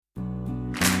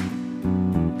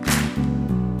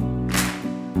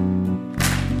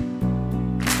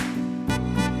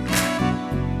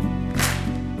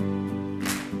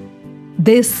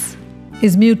This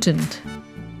is Mutant,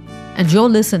 and you're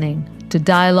listening to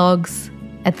Dialogues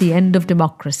at the End of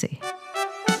Democracy.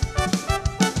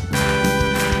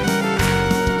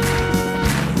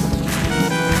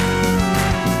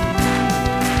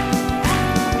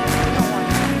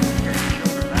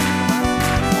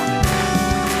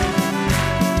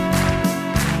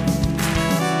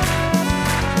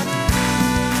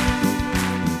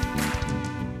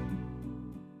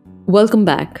 Welcome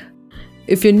back.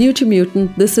 If you're new to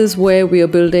Mutant, this is where we are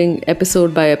building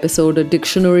episode by episode a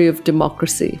dictionary of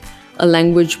democracy, a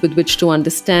language with which to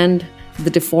understand the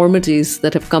deformities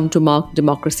that have come to mark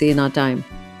democracy in our time.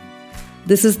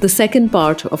 This is the second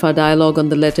part of our dialogue on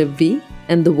the letter V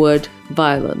and the word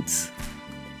violence.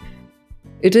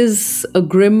 It is a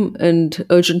grim and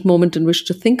urgent moment in which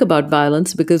to think about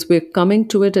violence because we're coming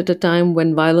to it at a time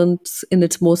when violence in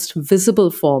its most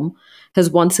visible form has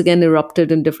once again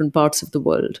erupted in different parts of the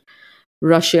world.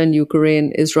 Russia and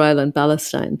Ukraine, Israel and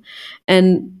Palestine.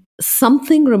 And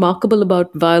something remarkable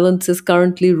about violence is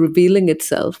currently revealing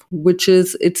itself, which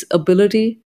is its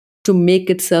ability to make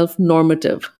itself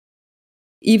normative.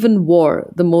 Even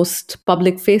war, the most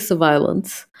public face of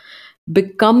violence,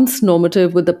 becomes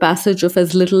normative with the passage of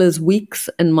as little as weeks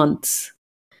and months.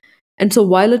 And so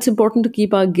while it's important to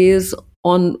keep our gaze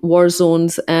on war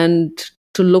zones and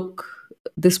to look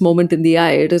this moment in the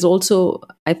eye, it is also,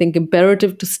 I think,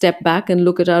 imperative to step back and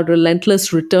look at our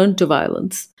relentless return to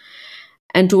violence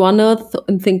and to unearth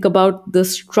and think about the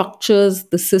structures,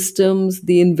 the systems,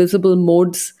 the invisible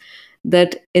modes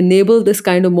that enable this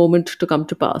kind of moment to come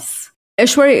to pass.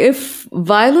 Aishwary, if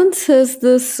violence has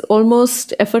this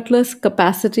almost effortless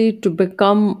capacity to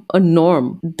become a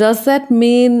norm, does that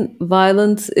mean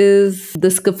violence is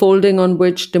the scaffolding on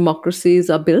which democracies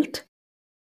are built?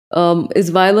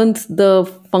 Is violence the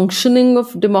functioning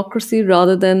of democracy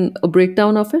rather than a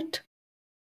breakdown of it?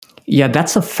 Yeah,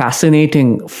 that's a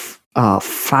fascinating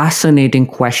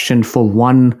question for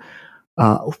one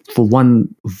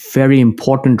very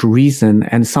important reason,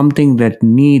 and something that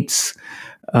needs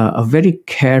a very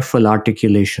careful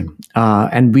articulation.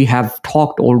 And we have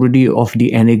talked already of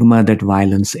the enigma that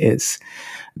violence is.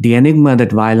 The enigma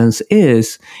that violence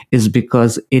is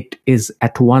because it is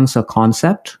at once a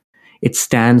concept. It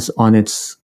stands on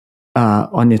its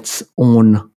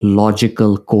own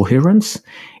logical coherence.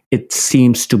 It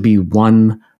seems to be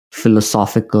one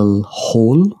philosophical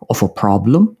whole of a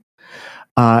problem.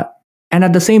 And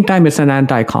at the same time, it's an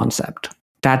anti-concept.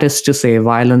 That is to say,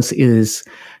 violence is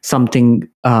something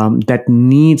that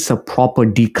needs a proper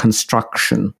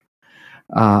deconstruction,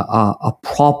 a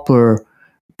proper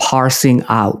parsing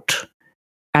out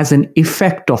as an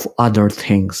effect of other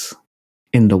things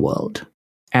in the world.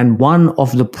 And one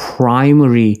of the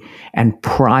primary and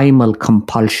primal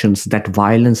compulsions that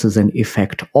violence is an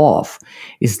effect of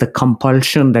is the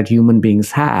compulsion that human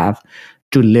beings have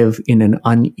to live in an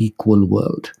unequal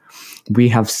world. We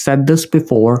have said this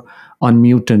before on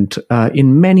Mutant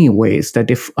in many ways,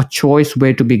 that if a choice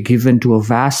were to be given to a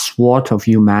vast swath of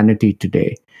humanity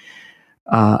today,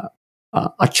 a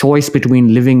choice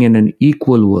between living in an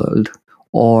equal world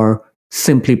or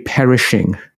simply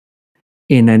perishing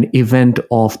in an event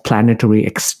of planetary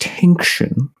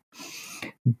extinction,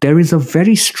 there is a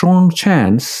very strong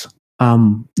chance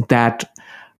that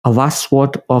a vast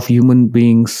swath of human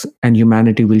beings and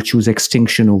humanity will choose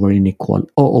extinction over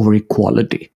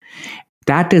equality.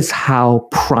 That is how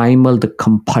primal the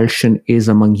compulsion is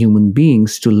among human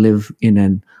beings to live in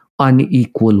an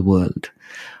unequal world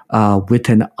with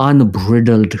an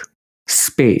unbridled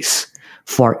space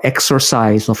for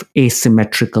exercise of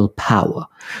asymmetrical power.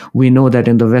 We know that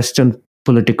in the Western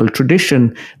political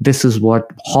tradition, this is what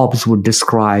Hobbes would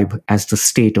describe as the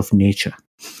state of nature,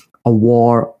 a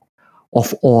war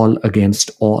of all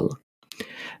against all.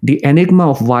 The enigma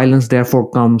of violence, therefore,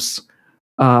 comes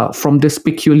from this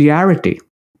peculiarity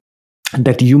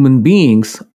that human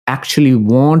beings actually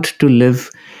want to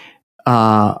live,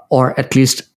 or at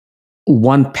least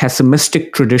one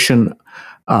pessimistic tradition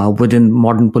within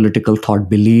modern political thought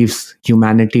believes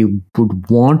humanity would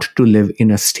want to live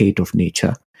in a state of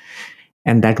nature,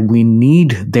 and that we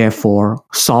need, therefore,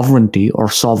 sovereignty or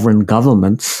sovereign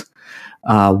governments,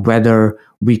 whether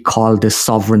we call this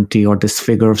sovereignty or this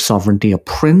figure of sovereignty a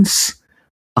prince,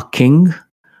 a king,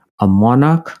 a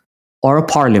monarch, or a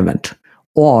parliament,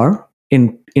 or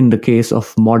in the case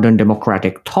of modern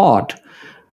democratic thought,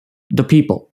 the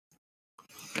people.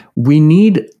 We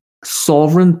need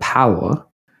sovereign power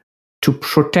to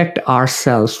protect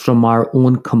ourselves from our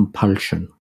own compulsion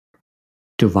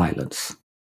to violence.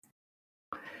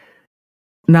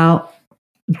 Now,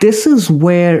 this is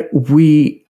where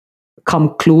we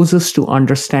come closest to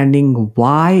understanding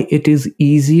why it is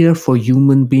easier for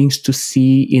human beings to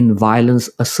see in violence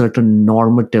a certain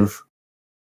normative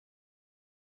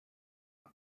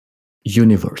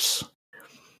universe.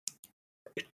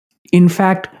 In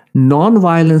fact,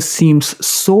 nonviolence seems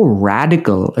so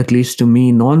radical, at least to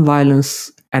me.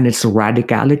 Nonviolence and its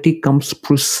radicality comes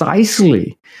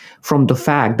precisely from the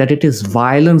fact that it is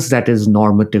violence that is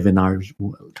normative in our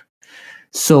world.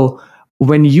 So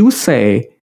when you say,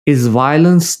 is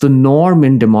violence the norm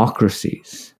in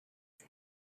democracies?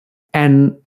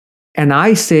 And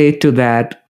I say to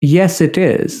that, yes, it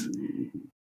is.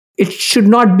 It should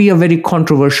not be a very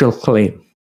controversial claim.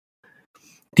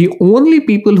 The only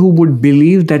people who would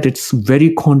believe that it's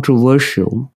very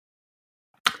controversial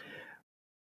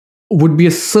would be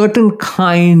a certain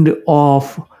kind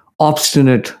of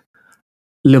obstinate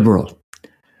liberal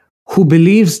who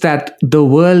believes that the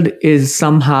world is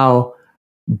somehow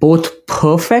both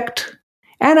perfect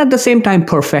and at the same time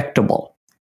perfectible.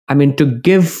 I mean, to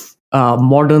give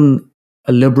modern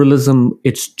liberalism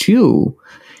its due,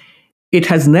 it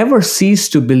has never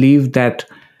ceased to believe that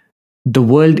the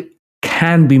world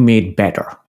can be made better.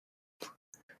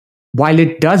 While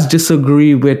it does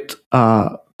disagree with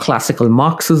classical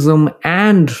Marxism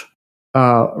and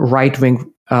right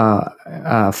wing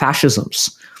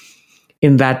fascisms,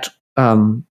 in that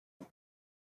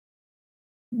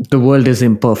the world is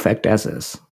imperfect as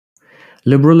is.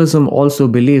 Liberalism also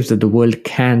believes that the world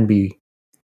can be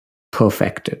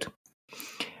perfected.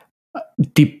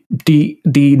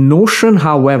 The notion,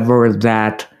 however,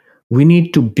 that we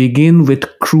need to begin with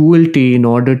cruelty in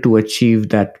order to achieve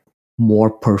that more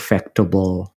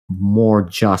perfectible, more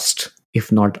just, if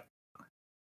not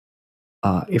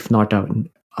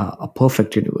a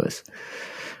perfect universe,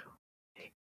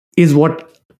 is what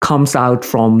comes out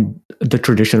from the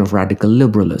tradition of radical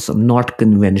liberalism, not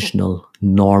conventional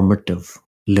normative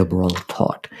liberal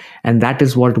thought. And that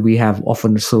is what we have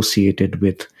often associated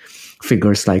with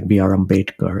figures like B.R.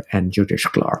 Ambedkar and Judith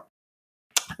Clark.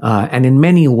 And in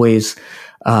many ways,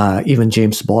 even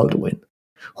James Baldwin,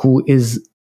 who is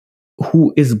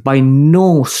by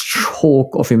no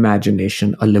stroke of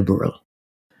imagination a liberal,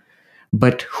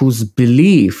 but whose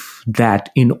belief that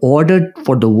in order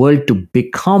for the world to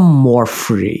become more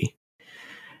free,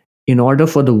 in order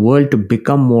for the world to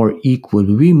become more equal,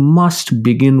 we must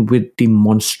begin with the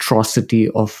monstrosity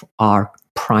of our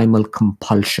primal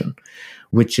compulsion,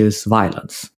 which is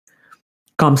violence,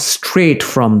 comes straight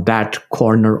from that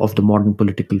corner of the modern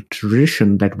political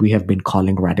tradition that we have been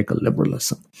calling radical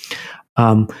liberalism.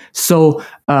 So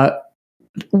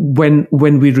when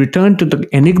we return to the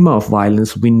enigma of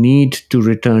violence, we need to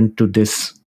return to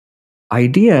this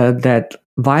idea that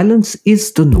violence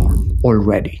is the norm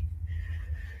already.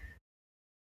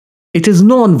 It is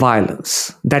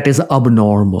non-violence that is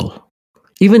abnormal,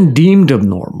 even deemed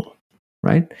abnormal,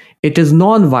 right? It is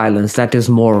non-violence that is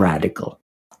more radical.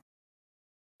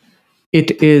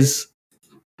 It is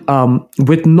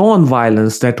with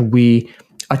non-violence that we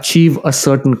achieve a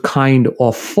certain kind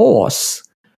of force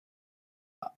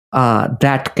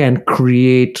that can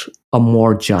create a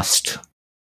more just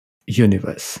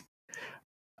universe.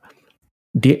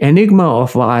 The enigma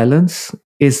of violence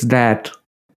is that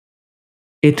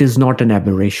it is not an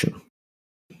aberration.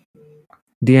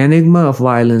 The enigma of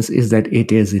violence is that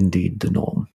it is indeed the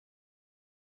norm.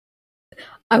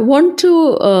 I want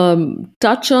to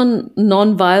touch on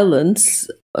nonviolence.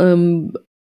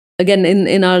 Again,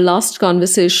 in our last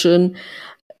conversation,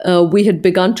 we had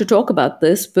begun to talk about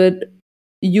this, but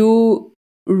you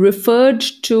referred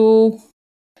to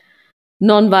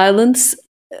nonviolence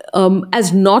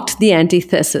as not the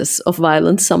antithesis of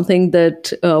violence, something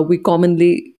that we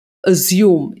commonly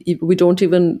assume. We don't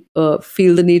even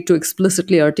feel the need to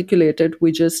explicitly articulate it.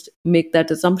 We just make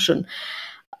that assumption.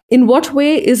 In what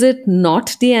way is it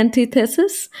not the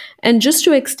antithesis? And just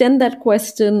to extend that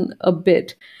question a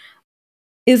bit,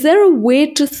 is there a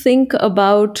way to think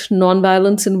about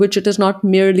nonviolence in which it is not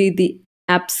merely the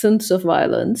absence of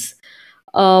violence?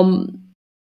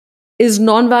 Is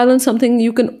nonviolence something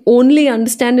you can only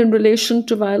understand in relation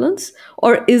to violence?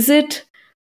 Or is it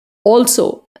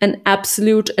also an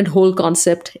absolute and whole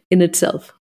concept in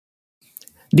itself?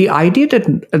 The idea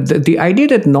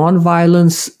that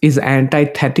nonviolence is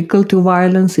antithetical to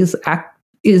violence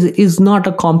is not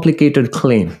a complicated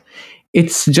claim.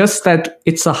 It's just that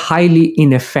it's a highly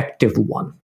ineffective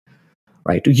one,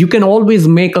 right? You can always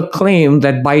make a claim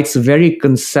that by its very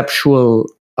conceptual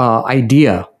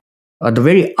idea, the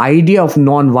very idea of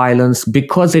nonviolence,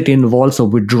 because it involves a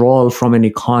withdrawal from an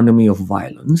economy of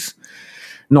violence,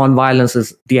 nonviolence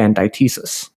is the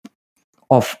antithesis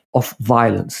of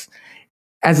violence.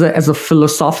 as a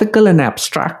philosophical and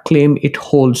abstract claim, it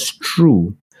holds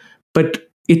true, but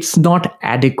it's not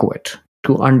adequate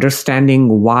to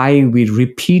understanding why we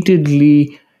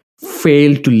repeatedly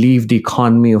fail to leave the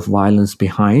economy of violence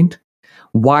behind,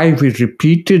 why we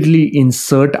repeatedly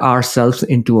insert ourselves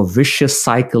into a vicious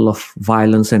cycle of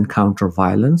violence and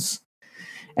counter-violence,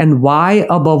 and why,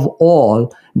 above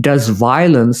all, does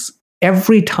violence,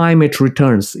 every time it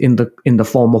returns in the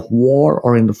form of war,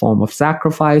 or in the form of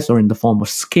sacrifice, or in the form of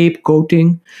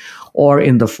scapegoating, or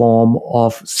in the form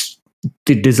of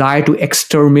the desire to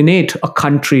exterminate a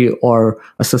country or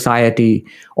a society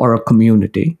or a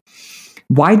community,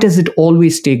 why does it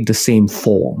always take the same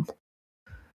form?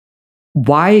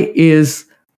 Why is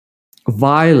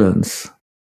violence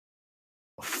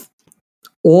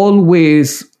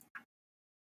always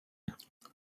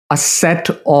a set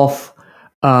of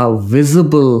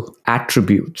visible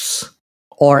attributes,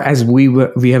 or as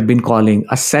we have been calling,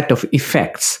 a set of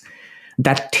effects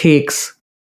that takes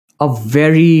a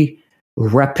very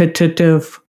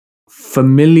repetitive,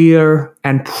 familiar,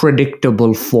 and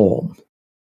predictable form,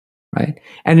 right?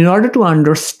 And in order to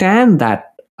understand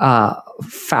that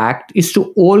fact is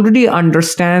to already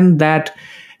understand that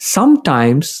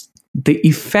sometimes the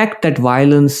effect that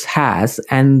violence has,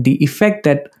 and the effect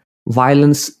that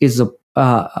violence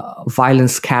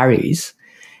carries,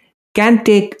 can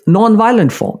take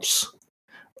non-violent forms.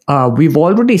 We've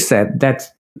already said that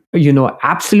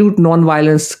absolute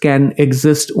non-violence can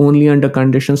exist only under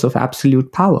conditions of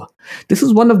absolute power. This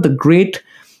is one of the great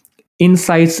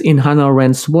insights in Hannah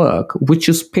Arendt's work, which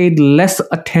is paid less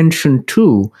attention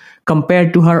to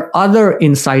compared to her other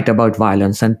insight about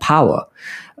violence and power.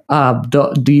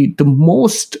 The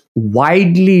most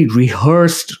widely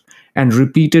rehearsed and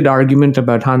repeated argument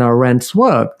about Hannah Arendt's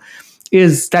work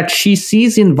is that she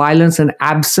sees in violence an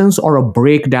absence or a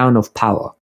breakdown of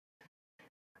power.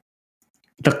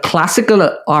 The classical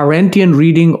Arendtian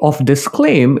reading of this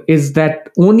claim is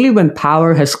that only when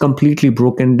power has completely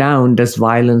broken down does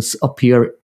violence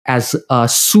appear as a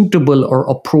suitable or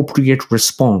appropriate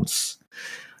response,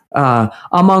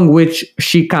 among which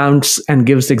she counts and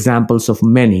gives examples of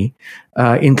many,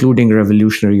 including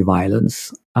revolutionary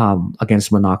violence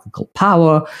against monarchical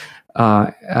power,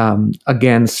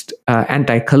 against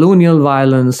anti-colonial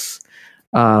violence,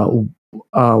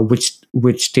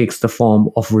 which takes the form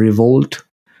of revolt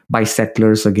by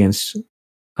settlers against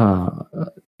the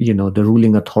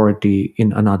ruling authority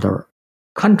in another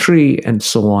country, and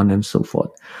so on and so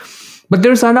forth. But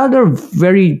there's another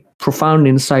very profound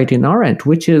insight in Arendt,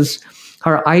 which is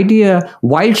her idea,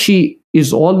 while she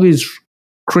is always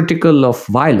critical of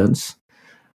violence,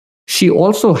 she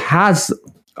also has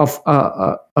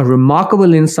a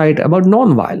remarkable insight about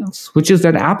nonviolence, which is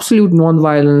that absolute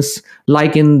nonviolence,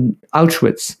 like in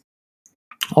Auschwitz,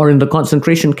 or in the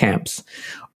concentration camps,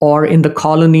 or in the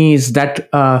colonies that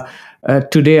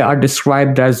today are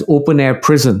described as open-air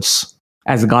prisons,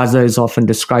 as Gaza is often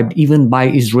described even by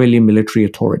Israeli military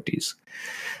authorities.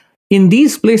 In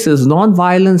these places,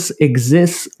 nonviolence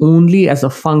exists only as a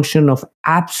function of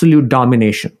absolute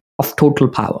domination, of total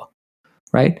power,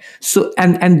 right? So,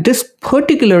 and this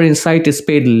particular insight is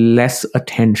paid less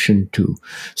attention to.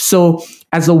 So,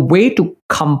 as a way to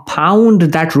compound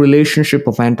that relationship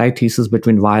of antithesis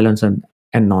between violence and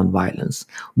nonviolence,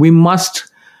 we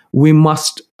must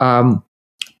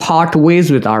part ways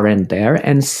with Arendt there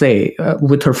and say,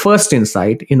 with her first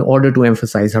insight, in order to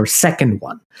emphasize her second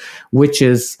one, which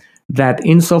is that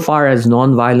insofar as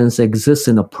nonviolence exists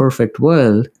in a perfect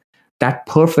world, that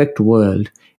perfect world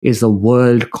is a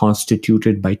world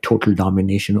constituted by total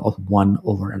domination of one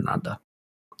over another,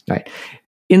 right?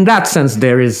 In that sense,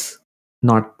 there is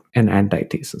not an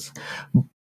antithesis.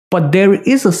 But there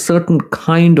is a certain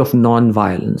kind of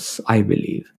nonviolence, I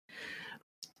believe,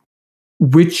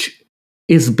 which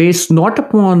is based not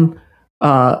upon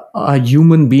a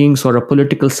human being's or a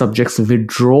political subject's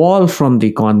withdrawal from the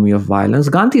economy of violence.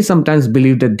 Gandhi sometimes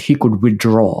believed that he could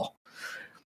withdraw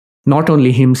not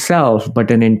only himself, but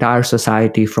an entire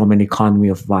society from an economy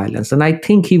of violence. And I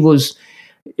think he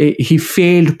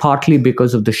failed partly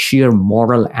because of the sheer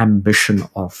moral ambition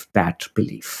of that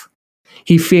belief.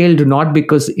 He failed not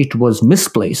because it was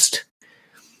misplaced.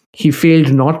 He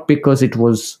failed not because it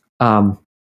was a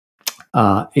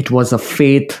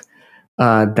faith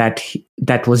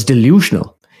that was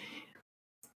delusional.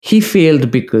 He failed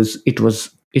because it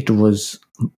was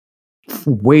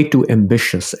way too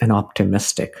ambitious and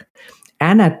optimistic,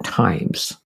 and at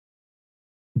times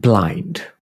blind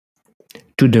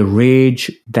to the rage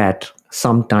that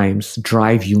sometimes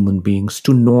drive human beings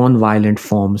to non-violent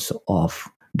forms of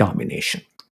domination.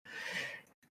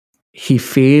 He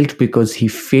failed because he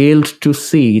failed to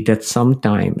see that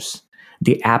sometimes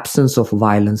the absence of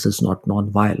violence is not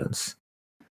nonviolence.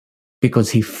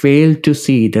 Because he failed to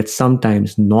see that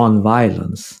sometimes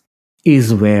nonviolence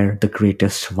is where the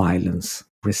greatest violence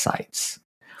resides.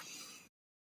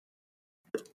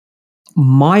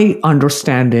 My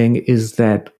understanding is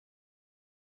that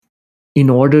in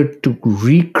order to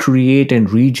recreate and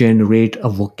regenerate a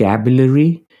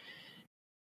vocabulary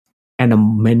and a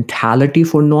mentality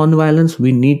for nonviolence,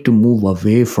 we need to move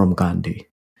away from Gandhi.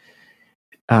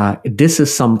 This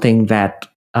is something that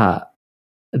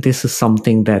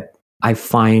I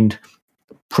find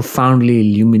profoundly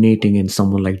illuminating in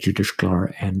someone like Judith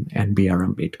Clark and B.R.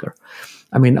 Ambedkar.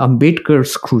 I mean,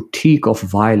 Ambedkar's critique of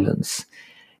violence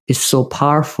is so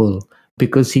powerful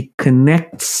because he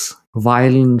connects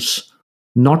violence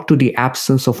not to the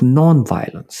absence of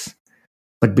non-violence,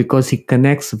 but because he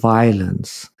connects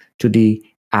violence to the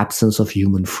absence of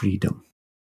human freedom,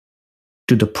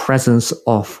 to the presence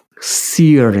of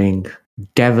searing,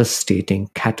 devastating,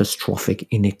 catastrophic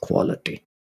inequality.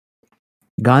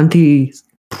 Gandhi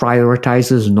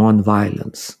prioritizes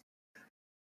nonviolence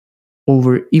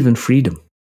over even freedom.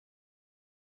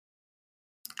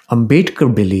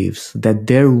 Ambedkar believes that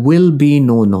there will be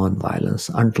no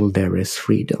nonviolence until there is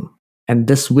freedom. And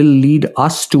this will lead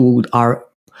us to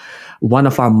one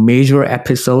of our major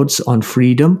episodes on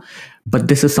freedom, but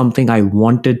this is something I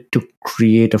wanted to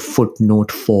create a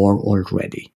footnote for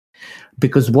already.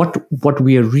 Because what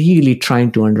we are really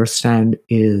trying to understand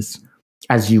is,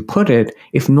 as you put it,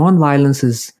 if nonviolence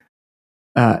is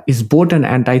both an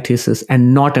antithesis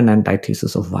and not an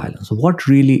antithesis of violence, what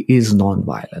really is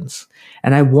nonviolence?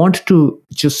 And I want to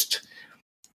just,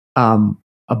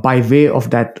 by way of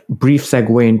that brief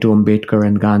segue into Ambedkar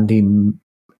and Gandhi,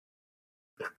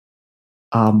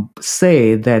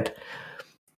 say that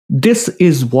this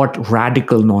is what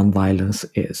radical nonviolence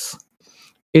is.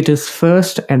 It is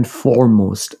first and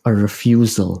foremost a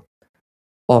refusal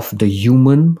of the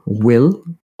human will,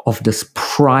 of this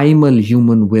primal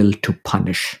human will to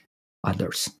punish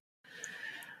others.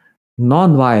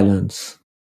 Nonviolence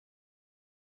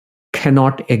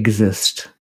cannot exist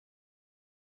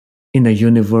in a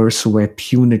universe where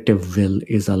punitive will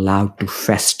is allowed to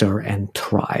fester and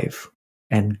thrive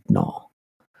and gnaw.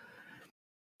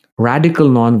 Radical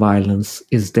nonviolence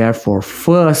is therefore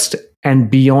first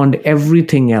and beyond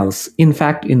everything else. In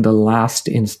fact, in the last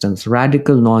instance,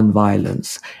 radical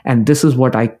nonviolence, and this is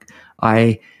what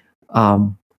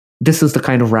this is the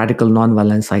kind of radical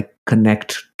nonviolence I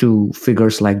connect to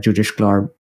figures like Judith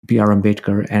Clark, B.R.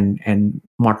 Ambedkar, and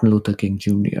Martin Luther King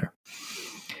Jr.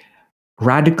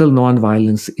 Radical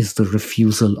nonviolence is the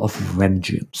refusal of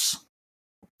vengeance.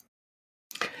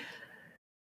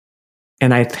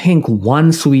 And I think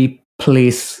once we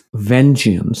place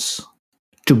vengeance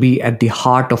to be at the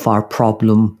heart of our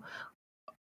problem,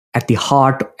 at the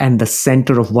heart and the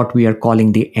center of what we are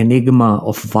calling the enigma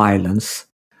of violence,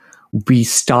 we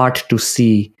start to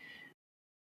see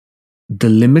the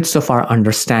limits of our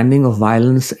understanding of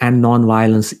violence and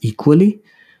nonviolence equally.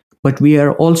 But we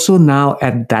are also now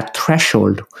at that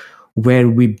threshold where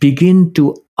we begin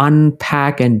to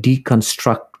unpack and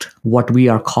deconstruct what we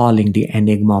are calling the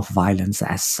enigma of violence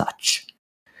as such.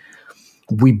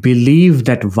 We believe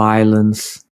that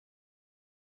violence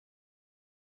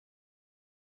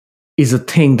is a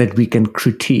thing that we can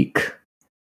critique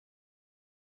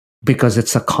because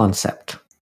it's a concept.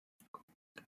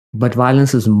 But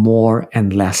violence is more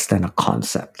and less than a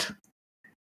concept.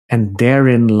 And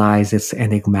therein lies its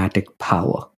enigmatic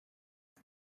power.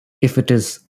 If it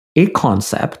is a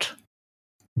concept,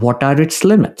 what are its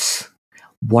limits?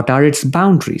 What are its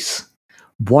boundaries?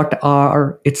 What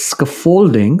are its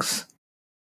scaffoldings,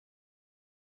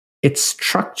 its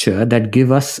structure that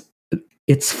give us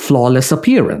its flawless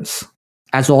appearance,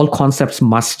 as all concepts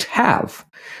must have?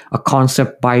 A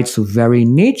concept by its very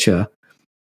nature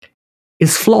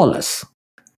is flawless.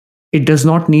 It does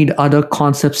not need other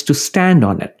concepts to stand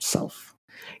on itself.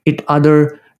 It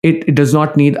does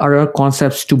not need other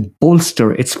concepts to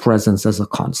bolster its presence as a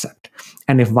concept.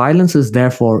 And if violence is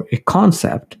therefore a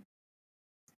concept,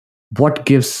 what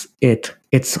gives it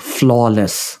its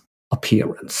flawless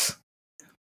appearance?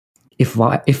 If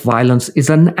violence is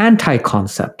an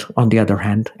anti-concept, on the other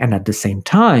hand, and at the same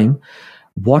time,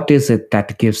 what is it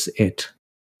that gives it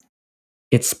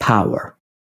its power?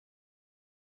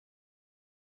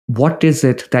 What is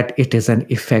it that it is an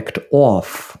effect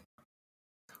of?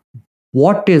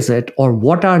 What is it, or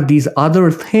what are these other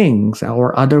things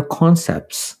or other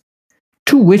concepts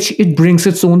to which it brings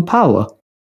its own power?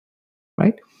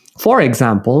 Right? For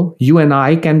example, you and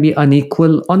I can be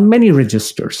unequal on many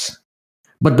registers,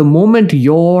 But the moment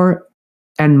your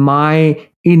and my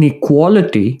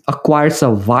inequality acquires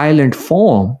a violent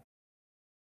form,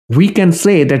 we can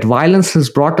say that violence has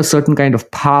brought a certain kind of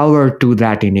power to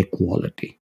that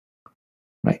inequality,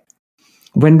 right?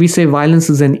 When we say violence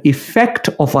is an effect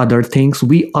of other things,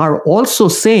 we are also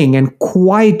saying, and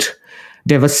quite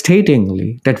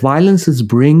devastatingly, that violence is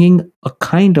bringing a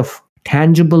kind of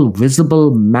tangible,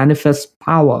 visible, manifest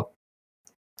power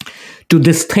to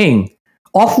this thing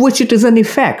of which it is an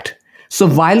effect. So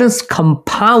violence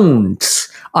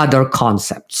compounds other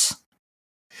concepts.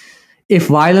 If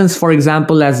violence, for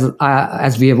example,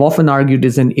 as we have often argued,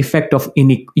 is an effect of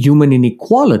human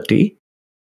inequality,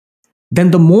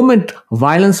 then the moment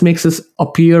violence makes its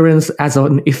appearance as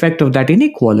an effect of that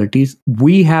inequality,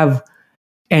 we have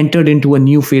entered into a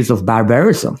new phase of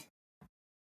barbarism,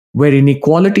 where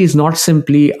inequality is not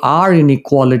simply our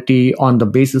inequality on the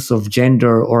basis of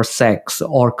gender or sex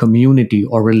or community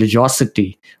or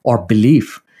religiosity or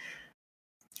belief.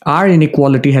 Our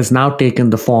inequality has now taken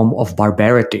the form of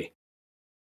barbarity,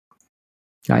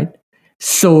 right?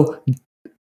 So,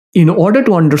 in order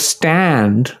to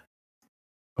understand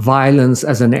violence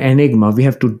as an enigma, we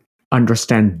have to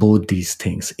understand both these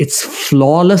things: its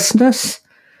flawlessness,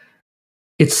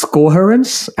 its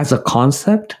coherence as a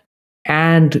concept,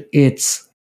 and its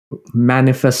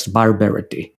manifest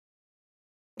barbarity.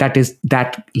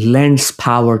 That lends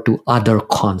power to other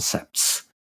concepts,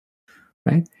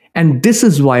 right? And this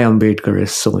is why Ambedkar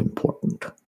is so important,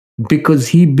 because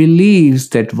he believes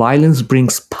that violence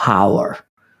brings power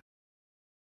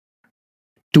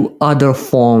to other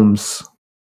forms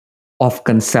of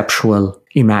conceptual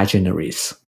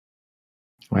imaginaries,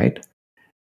 right?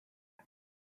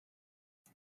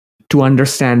 To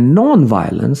understand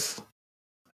nonviolence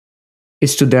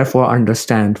is to therefore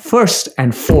understand first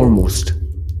and foremost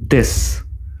this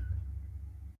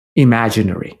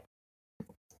imaginary.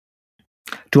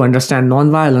 To understand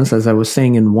nonviolence, as I was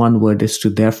saying in one word, is to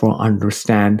therefore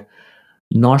understand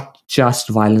not just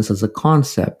violence as a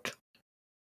concept,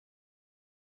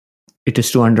 it is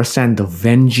to understand the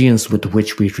vengeance with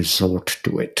which we resort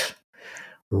to it.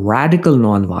 Radical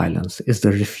nonviolence is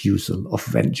the refusal of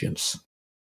vengeance.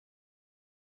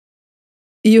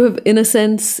 You have, in a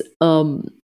sense,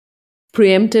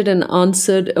 preempted and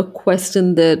answered a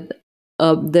question that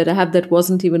I have that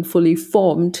wasn't even fully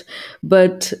formed.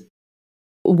 But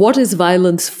what is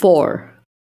violence for?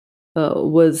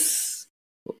 Was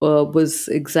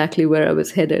exactly where I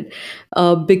was headed,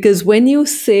 because when you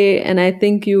say, and I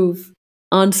think you've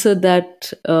answered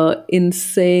that in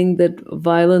saying that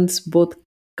violence both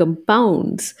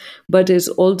compounds, but is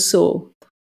also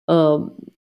um,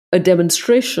 a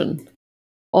demonstration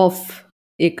of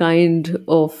a kind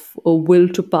of a will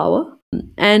to power.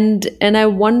 And I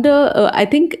wonder, I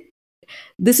think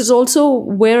this is also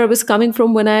where I was coming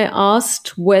from when I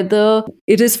asked whether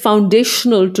it is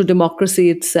foundational to democracy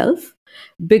itself.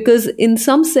 Because, in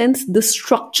some sense, the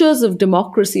structures of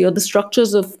democracy or the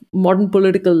structures of modern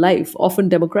political life, often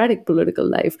democratic political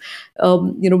life,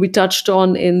 we touched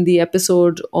on in the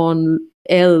episode on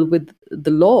L with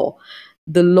the law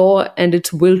and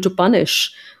its will to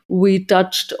punish. We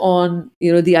touched on,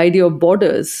 the idea of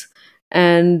borders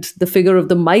and the figure of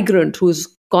the migrant who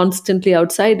is constantly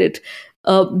outside it.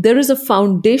 There is a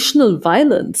foundational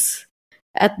violence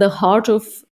at the heart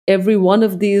of every one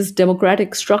of these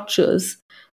democratic structures,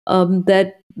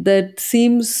 that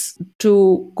seems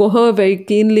to cohere very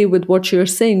keenly with what you're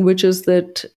saying, which is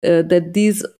that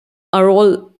these are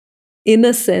all, in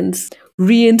a sense,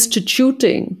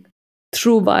 reinstituting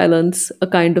through violence a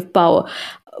kind of power.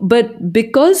 But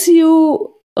because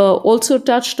you also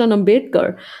touched on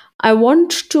Ambedkar, I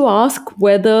want to ask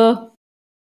whether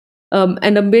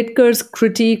and Ambedkar's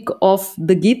critique of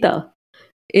the Gita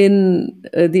in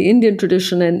the Indian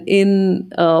tradition, and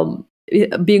in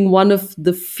being one of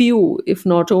the few, if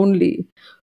not only,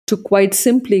 to quite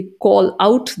simply call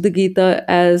out the Gita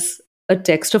as a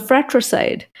text of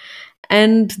fratricide.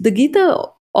 And the Gita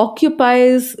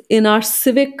occupies in our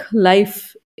civic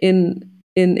life in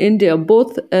India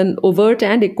both an overt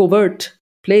and a covert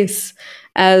place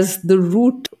as the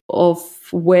root of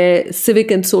where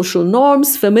civic and social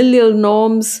norms, familial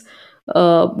norms,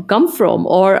 come from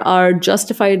or are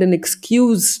justified and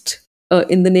excused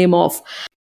in the name of.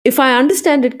 If I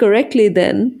understand it correctly,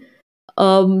 then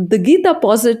the Gita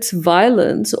posits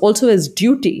violence also as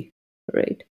duty,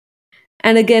 right?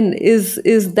 And again, is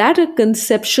that a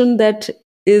conception that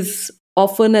is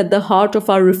often at the heart of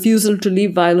our refusal to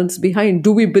leave violence behind?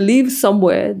 Do we believe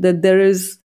somewhere that there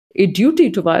is a duty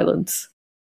to violence?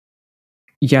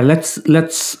 Yeah, let's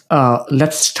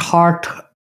start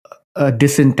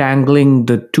disentangling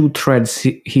the two threads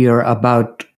here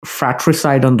about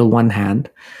fratricide on the one hand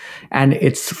and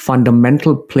its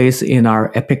fundamental place in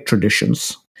our epic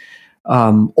traditions,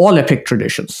 all epic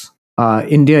traditions.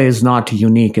 India is not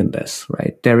unique in this,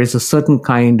 right? There is a certain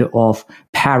kind of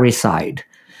parricide,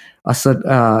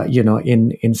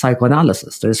 in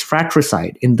psychoanalysis. There's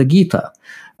fratricide in the Gita,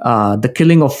 the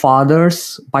killing of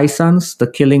fathers by sons, the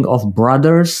killing of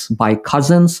brothers by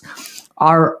cousins,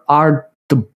 are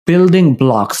the building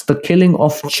blocks. The killing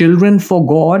of children for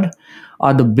God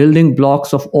are the building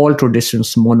blocks of all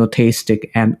traditions,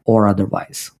 monotheistic and or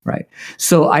otherwise, right?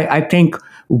 So I think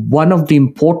one of the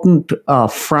important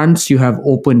fronts you have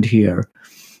opened here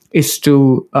is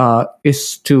to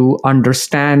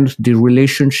understand the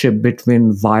relationship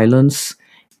between violence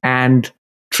and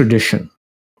tradition,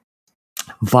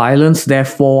 violence,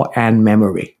 therefore, and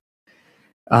memory,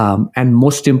 and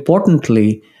most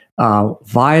importantly,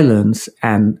 violence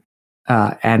and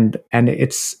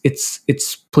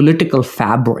its political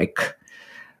fabric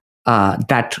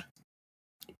that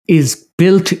is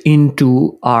built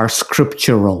into our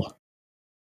scriptural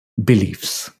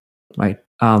beliefs, right?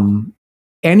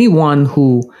 Anyone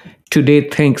who today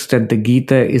thinks that the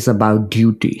Gita is about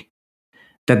duty,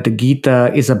 that the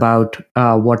Gita is about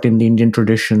what in the Indian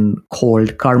tradition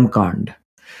called karmakand,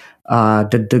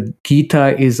 that the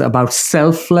Gita is about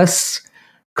selfless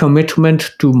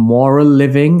commitment to moral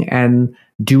living and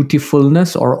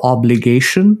dutifulness or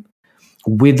obligation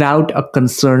without a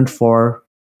concern for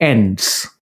ends.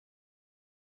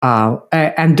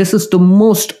 And this is the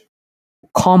most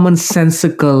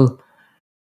commonsensical,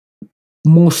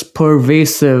 most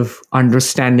pervasive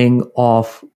understanding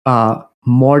of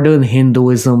modern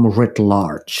Hinduism writ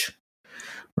large,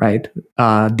 right?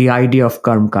 The idea of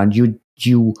karmakand,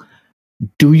 you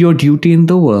do your duty in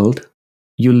the world,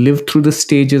 you live through the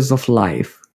stages of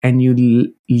life, and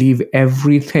you leave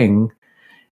everything,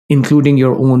 including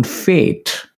your own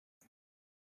fate,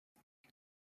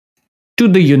 to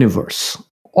the universe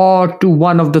or to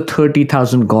one of the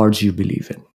 30,000 gods you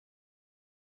believe in.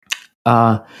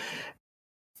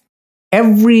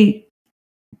 Every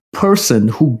person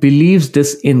who believes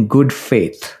this in good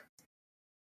faith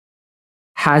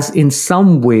has in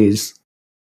some ways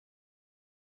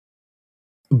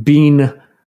been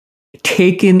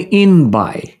taken in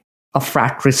by a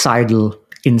fratricidal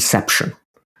inception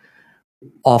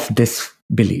of this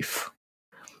belief.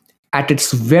 At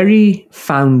its very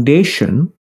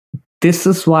foundation, this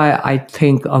is why I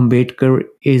think Ambedkar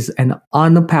is an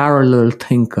unparalleled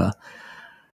thinker,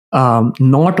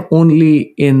 not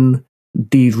only in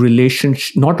the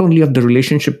relationship, not only of the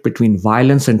relationship between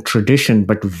violence and tradition,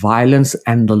 but violence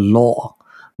and the law,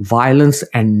 violence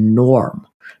and norm.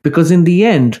 Because in the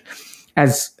end,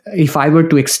 as if I were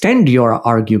to extend your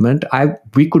argument,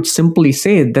 we could simply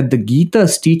say that the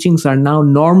Gita's teachings are now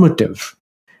normative.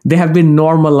 They have been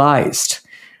normalized.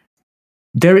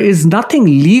 There is nothing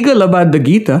legal about the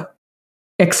Gita,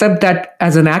 except that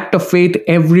as an act of faith,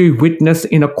 every witness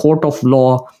in a court of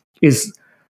law is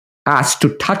asked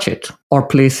to touch it or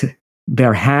place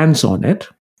their hands on it.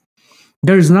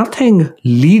 There is nothing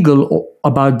legal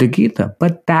about the Gita,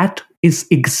 but that is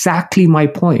exactly my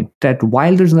point, that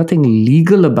while there's nothing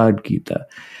legal about Gita,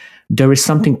 there is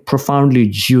something profoundly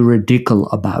juridical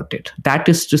about it. That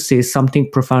is to say, something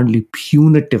profoundly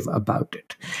punitive about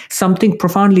it, something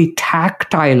profoundly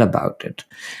tactile about it.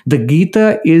 The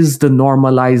Gita is the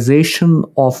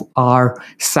normalization of our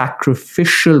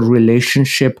sacrificial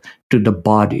relationship to the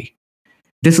body.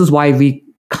 This is why we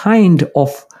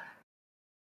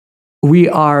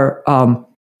are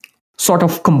sort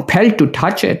of compelled to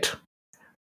touch it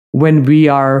when we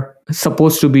are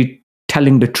supposed to be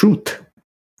telling the truth.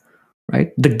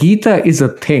 Right? The Gita is a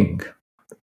thing.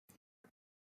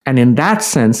 And in that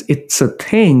sense, it's a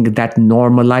thing that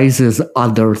normalizes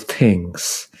other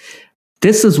things.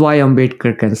 This is why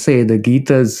Ambedkar can say the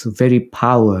Gita's very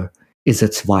power is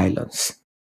its violence.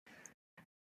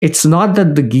 It's not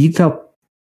that the Gita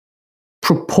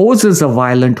proposes a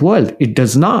violent world. It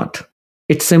does not.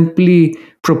 It simply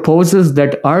proposes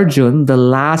that Arjun, the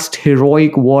last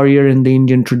heroic warrior in the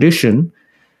Indian tradition,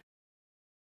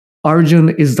 Arjun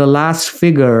is the last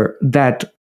figure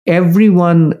that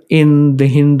everyone in the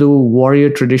Hindu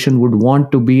warrior tradition would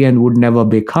want to be and would never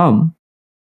become.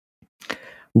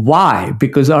 Why?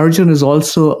 Because Arjun is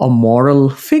also a moral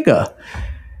figure.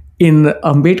 In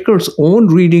Ambedkar's own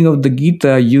reading of the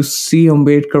Gita, you see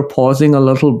Ambedkar pausing a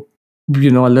little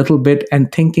bit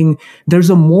and thinking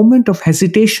there's a moment of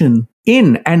hesitation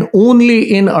in and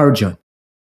only in Arjun.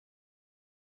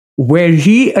 where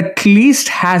he at least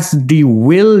has the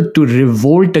will to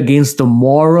revolt against the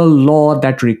moral law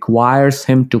that requires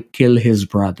him to kill his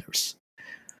brothers.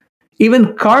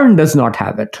 Even Karn does not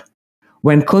have it.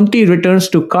 When Kunti returns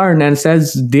to Karn and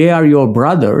says, "They are your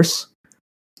brothers,"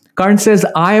 Karn says,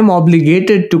 "I am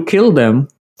obligated to kill them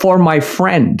for my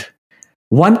friend."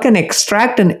 One can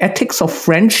extract an ethics of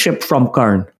friendship from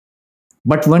Karn,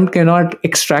 but one cannot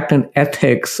extract an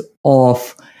ethics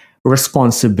of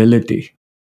responsibility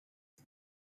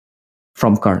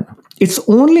from Karna. It's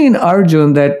only in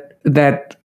Arjun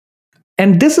that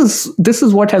and this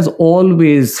is what has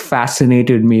always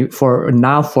fascinated me for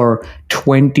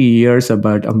 20 years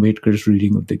about Ambedkar's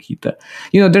reading of the Gita.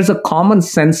 There's a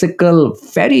commonsensical,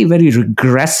 very, very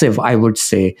regressive, I would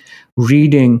say,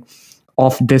 reading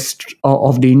of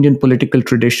the Indian political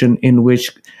tradition in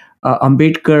which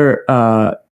Ambedkar,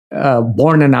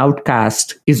 born an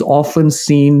outcast, is often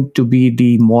seen to be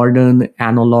the modern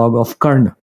analog of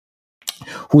Karna,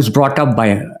 who's brought up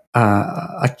by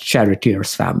a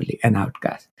charioteer's family, an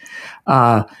outcast.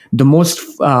 The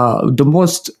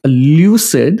most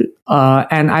lucid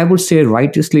and I would say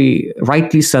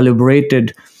rightly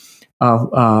celebrated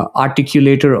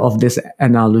articulator of this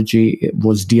analogy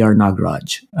was D.R.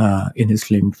 Nagraj in his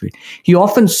Flaming Feet. He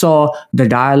often saw the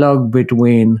dialogue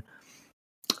between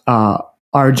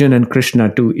Arjun and Krishna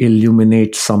to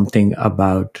illuminate something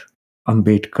about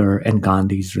Ambedkar and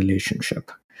Gandhi's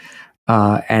relationship.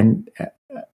 And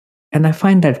I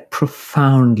find that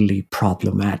profoundly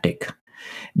problematic.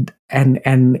 And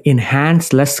in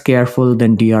hands less careful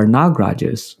than D.R. Nagraj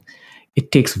is,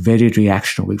 it takes very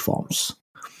reactionary forms.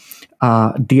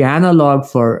 The analog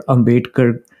for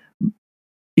Ambedkar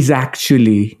is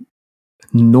actually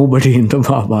nobody in the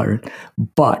Mahabharata.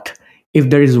 But if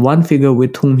there is one figure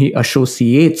with whom he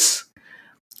associates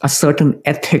a certain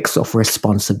ethics of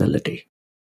responsibility,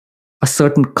 a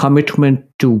certain commitment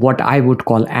to what I would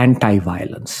call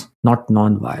anti-violence, not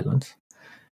non-violence,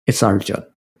 it's Arjun.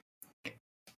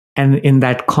 And in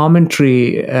that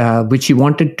commentary, which he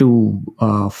wanted to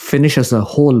finish as a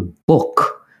whole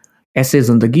book, Essays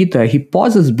on the Gita, he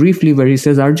pauses briefly where he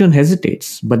says Arjun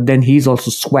hesitates, but then he's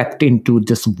also swept into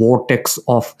this vortex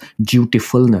of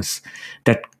dutifulness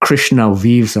that Krishna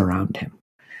weaves around him.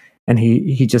 And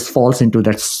he just falls into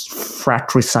that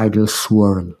fratricidal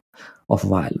swirl of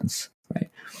violence.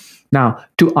 Right? Now,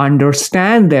 to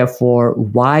understand, therefore,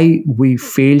 why we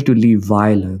fail to leave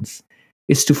violence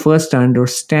is to first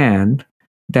understand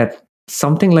that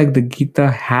something like the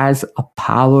Gita has a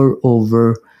power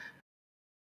over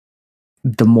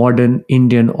the modern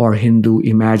Indian or Hindu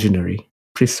imaginary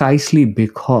precisely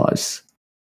because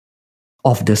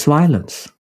of this violence.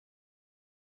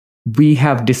 We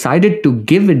have decided to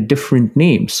give it different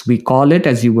names. We call it,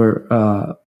 as you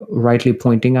were rightly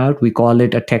pointing out, we call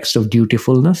it a text of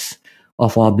dutifulness,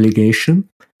 of obligation,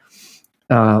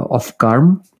 of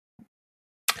karma,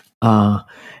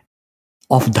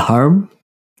 of dharma,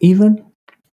 even.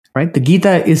 Right? The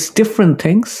Gita is different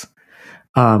things.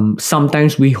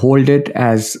 Sometimes we hold it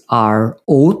as our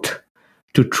oath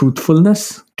to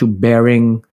truthfulness, to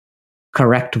bearing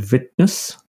correct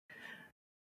witness.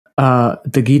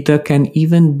 The Gita can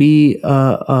even be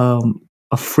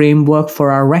a framework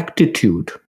for our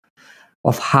rectitude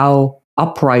of how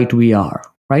upright we are,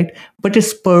 right? But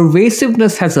its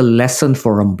pervasiveness has a lesson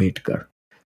for Ambedkar.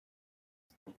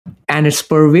 And its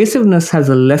pervasiveness has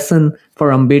a lesson for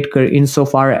Ambedkar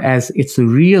insofar as its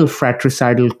real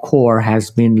fratricidal core has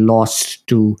been lost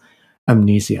to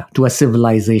amnesia, to a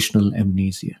civilizational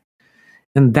amnesia.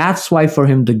 And that's why for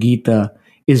him the Gita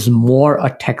is more a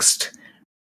text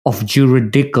of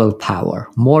juridical power,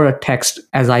 more a text,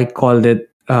 as I called it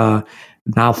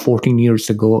now 14 years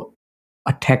ago,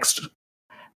 a text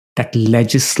that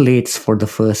legislates for the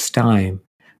first time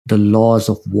the laws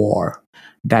of war.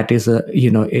 That is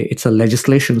it's a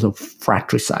legislation of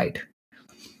fratricide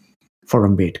for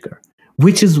Ambedkar,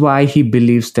 which is why he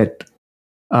believes that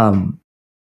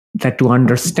to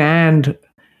understand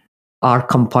our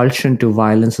compulsion to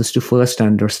violence is to first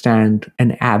understand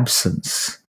an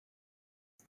absence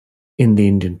in the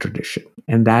Indian tradition.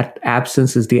 And that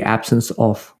absence is the absence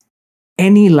of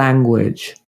any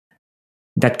language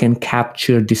that can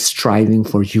capture the striving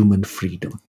for human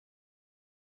freedom.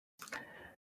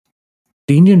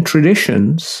 The Indian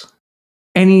traditions,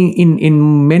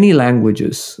 in many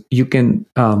languages, you can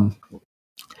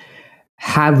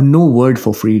have no word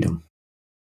for freedom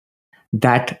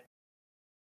that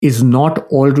is not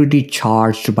already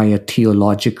charged by a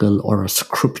theological or a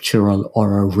scriptural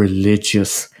or a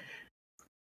religious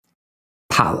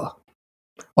power,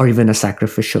 or even a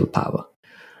sacrificial power.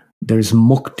 There is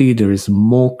mukti, there is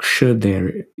moksha,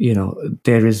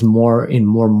 there is more in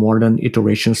more modern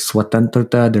iterations,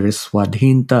 swatantrata, there is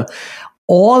swadhinta.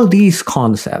 All these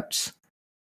concepts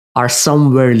are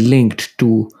somewhere linked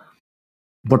to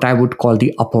what I would call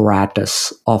the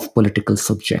apparatus of political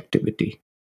subjectivity,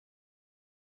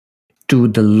 to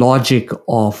the logic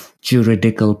of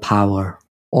juridical power,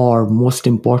 or most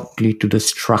importantly, to the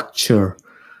structure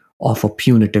of a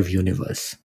punitive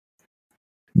universe.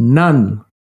 None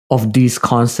of these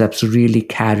concepts really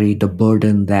carry the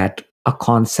burden that a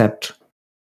concept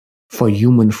for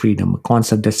human freedom, a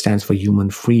concept that stands for human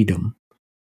freedom,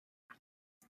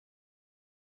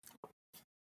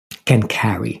 can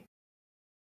carry.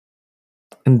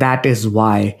 And that is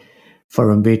why,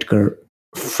 for Ambedkar,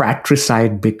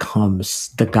 fratricide becomes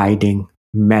the guiding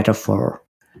metaphor,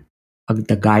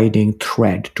 the guiding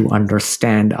thread to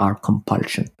understand our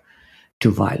compulsion to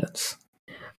violence.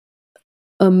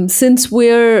 Since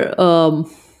we're on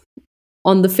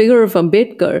the figure of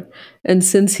Ambedkar, and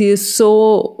since he is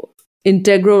so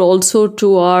integral also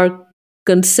to our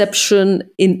conception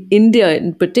in India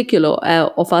in particular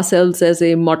of ourselves as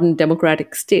a modern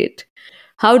democratic state,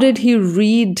 how did he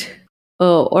read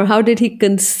or how did he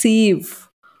conceive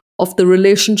of the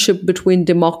relationship between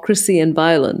democracy and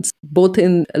violence, both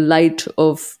in light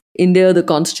of India, the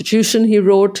constitution he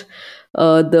wrote,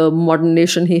 the modern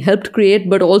nation he helped create,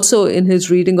 but also in his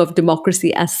reading of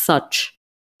democracy as such?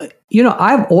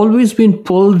 I've always been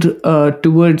pulled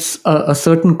towards a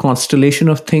certain constellation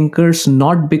of thinkers,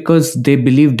 not because they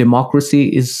believe democracy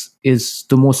is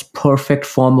the most perfect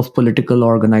form of political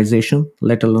organization,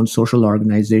 let alone social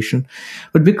organization,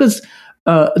 but because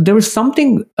there is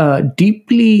something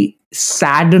deeply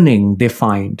saddening they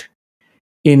find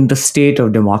in the state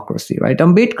of democracy, right?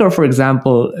 Ambedkar, for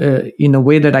example, in a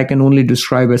way that I can only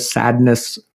describe as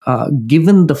sadness,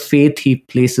 given the faith he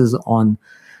places on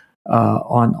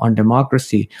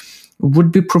democracy,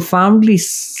 would be profoundly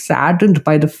saddened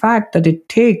by the fact that it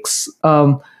takes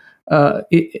that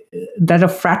a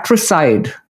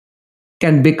fratricide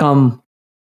can become,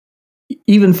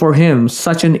 even for him,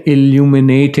 such an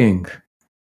illuminating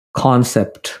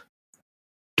concept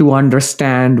to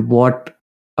understand what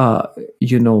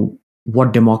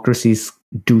democracies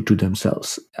do to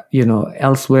themselves.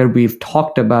 Elsewhere we've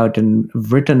talked about and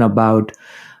written about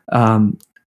um,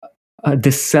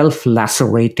 this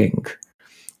self-lacerating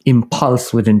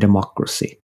impulse within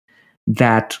democracy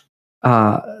that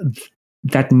uh,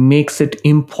 that makes it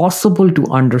impossible to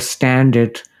understand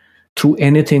it through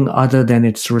anything other than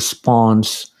its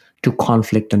response to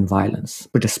conflict and violence,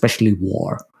 but especially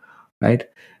war. Right?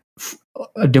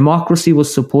 A democracy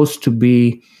was supposed to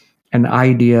be an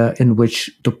idea in which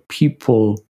the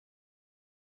people,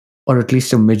 or at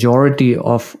least a majority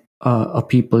of a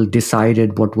people,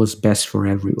 decided what was best for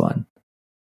everyone.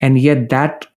 And yet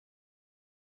that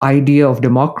idea of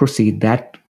democracy,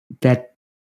 that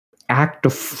act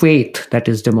of faith that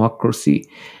is democracy,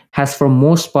 has for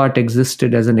most part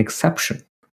existed as an exception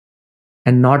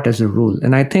and not as a rule.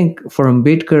 And I think for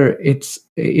Ambedkar,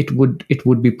 it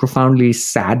would be profoundly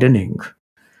saddening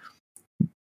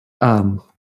um,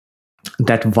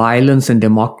 that violence and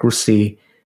democracy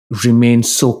remain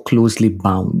so closely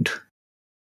bound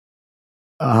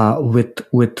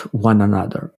with one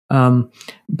another.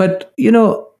 But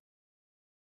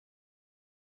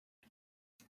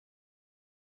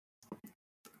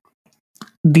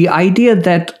the idea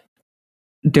that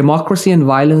democracy and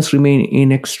violence remain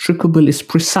inextricable is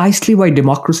precisely why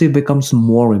democracy becomes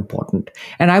more important.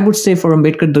 And I would say for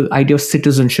Ambedkar, the idea of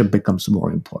citizenship becomes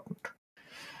more important.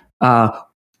 Uh,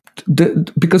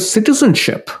 because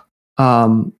citizenship,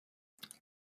 um,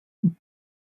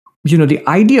 the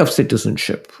idea of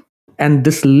citizenship and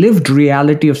this lived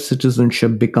reality of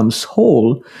citizenship becomes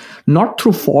whole, not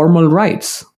through formal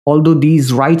rights, although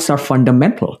these rights are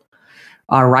fundamental.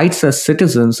 Our rights as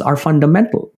citizens are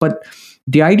fundamental. But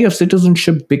the idea of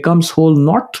citizenship becomes whole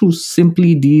not through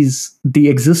simply the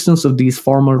existence of these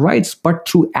formal rights, but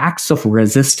through acts of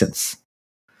resistance.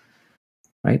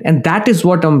 Right? And that is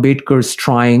what Ambedkar is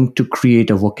trying to create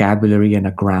a vocabulary and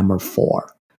a grammar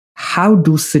for. How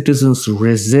do citizens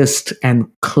resist and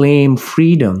claim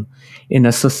freedom in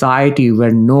a society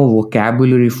where no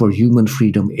vocabulary for human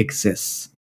freedom exists?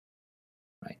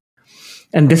 Right?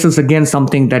 And this is again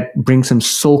something that brings him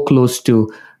so close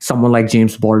to someone like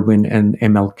James Baldwin and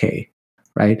MLK,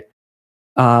 right?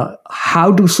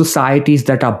 How do societies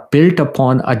that are built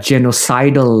upon a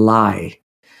genocidal lie,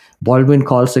 Baldwin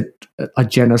calls it a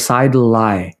genocidal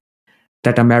lie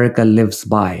that America lives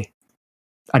by,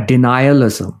 a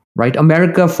denialism, right?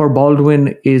 America for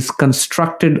Baldwin is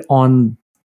constructed on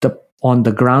the on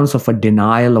the grounds of a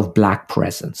denial of Black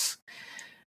presence.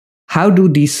 How do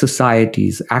these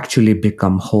societies actually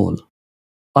become whole,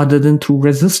 other than through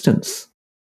resistance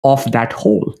of that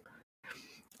whole?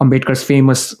 Ambedkar's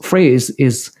famous phrase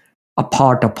is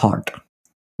apart,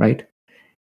 right?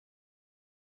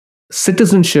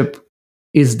 Citizenship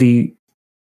is the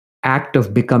act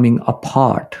of becoming a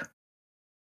part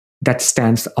that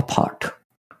stands apart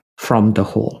from the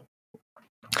whole.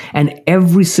 And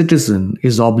every citizen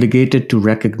is obligated to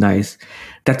recognize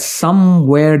that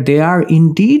somewhere they are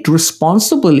indeed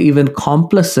responsible, even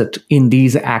complicit in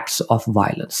these acts of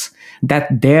violence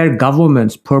that their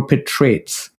governments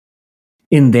perpetrates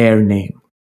in their name.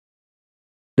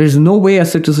 There's no way a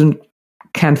citizen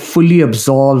can fully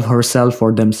absolve herself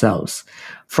or themselves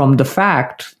from the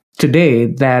fact today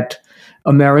that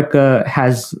America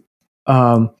has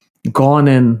gone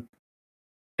in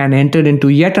and entered into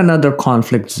yet another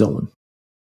conflict zone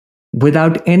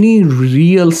without any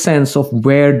real sense of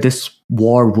where this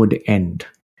war would end.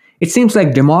 It seems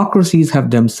like democracies have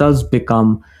themselves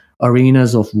become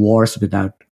arenas of wars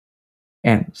without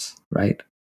ends, right?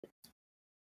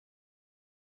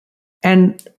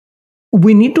 And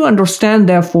we need to understand,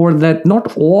 therefore, that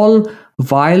not all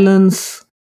violence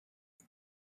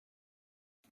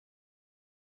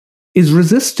is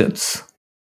resistance,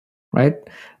 right?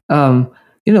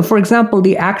 For example,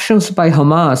 the actions by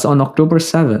Hamas on October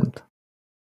 7th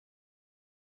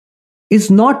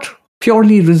is not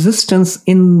purely resistance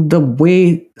in the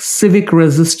way civic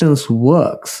resistance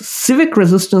works. Civic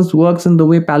resistance works in the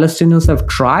way Palestinians have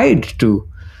tried to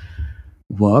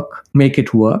make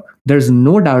it work. There's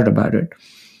no doubt about it.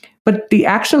 But the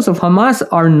actions of Hamas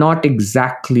are not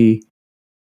exactly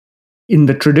in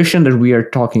the tradition that we are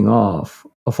talking of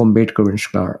Ambedkar and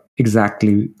Shkar,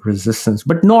 exactly resistance.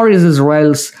 But nor is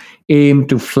Israel's aim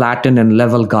to flatten and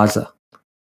level Gaza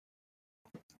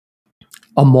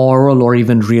a moral or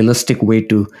even realistic way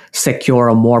to secure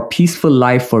a more peaceful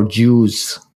life for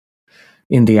Jews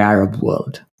in the Arab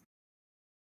world.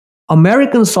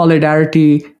 American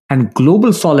solidarity and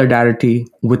global solidarity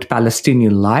with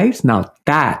Palestinian lives, now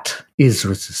that is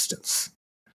resistance.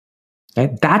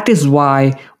 Right? That is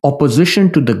why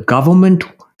opposition to the government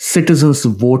citizens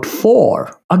vote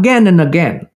for again and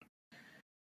again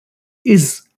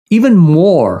is even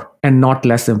more and not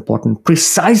less important,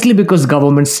 precisely because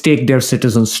governments take their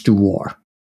citizens to war.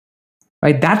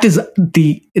 Right? That is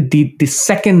the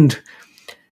second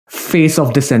face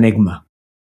of this enigma.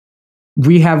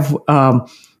 We have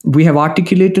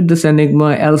articulated this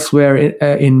enigma elsewhere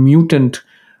in Mutant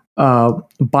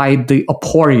by the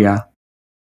aporia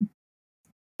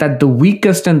that the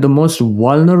weakest and the most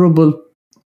vulnerable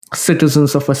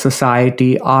citizens of a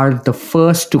society are the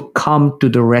first to come to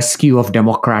the rescue of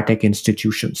democratic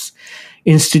institutions.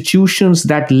 Institutions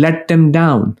that let them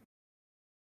down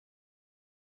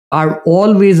are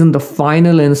always, in the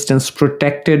final instance,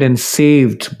 protected and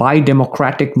saved by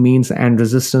democratic means and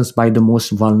resistance by the most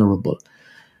vulnerable.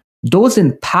 Those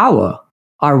in power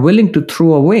are willing to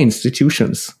throw away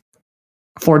institutions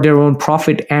for their own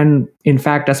profit and, in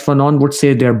fact, as Fanon would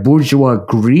say, their bourgeois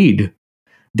greed,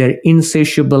 their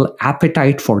insatiable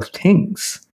appetite for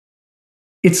things.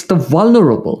 It's the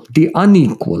vulnerable, the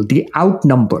unequal, the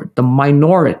outnumbered, the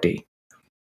minority,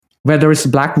 whether it's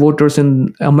Black voters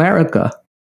in America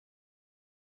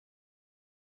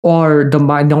or the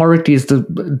minorities,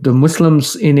 the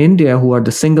Muslims in India, who are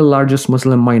the single largest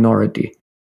Muslim minority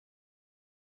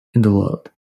in the world.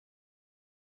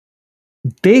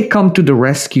 They come to the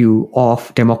rescue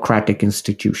of democratic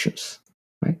institutions.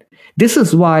 Right? This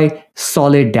is why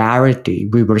solidarity,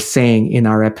 we were saying in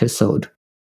our episode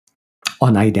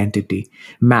on identity,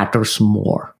 matters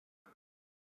more.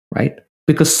 Right?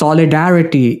 Because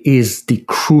solidarity is the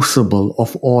crucible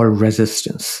of all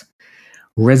resistance.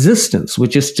 Resistance,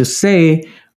 which is to say,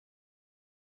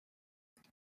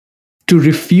 to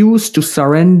refuse to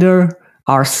surrender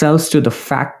ourselves to the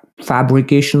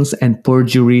fabrications and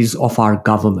perjuries of our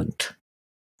government.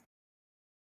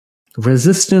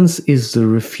 Resistance is the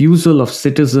refusal of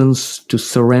citizens to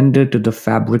surrender to the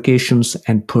fabrications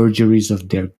and perjuries of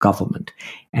their government.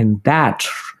 And that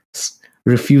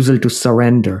refusal to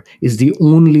surrender is the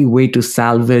only way to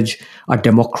salvage a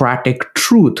democratic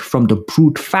truth from the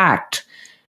brute fact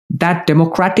that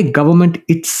democratic government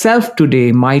itself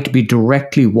today might be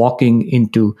directly walking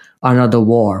into another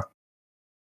war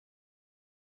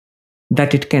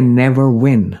that it can never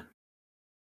win.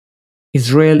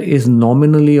 Israel is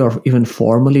nominally or even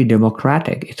formally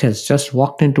democratic. It has just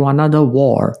walked into another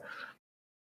war.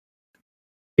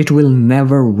 It will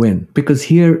never win, because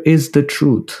here is the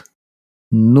truth.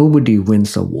 Nobody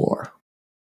wins a war.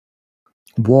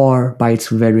 War, by its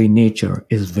very nature,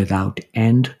 is without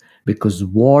end because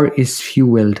war is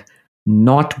fueled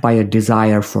not by a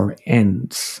desire for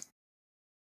ends.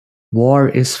 War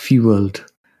is fueled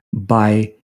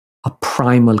by a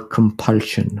primal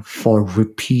compulsion for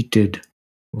repeated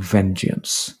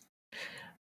vengeance.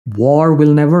 War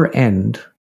will never end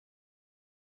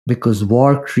because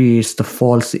war creates the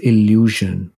false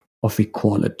illusion of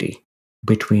equality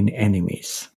between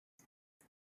enemies.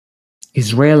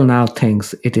 Israel now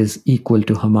thinks it is equal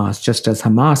to Hamas, just as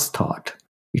Hamas thought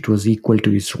it was equal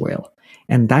to Israel.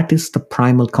 And that is the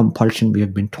primal compulsion we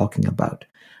have been talking about.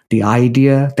 The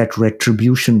idea that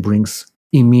retribution brings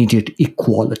immediate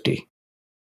equality.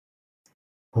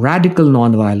 Radical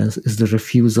nonviolence is the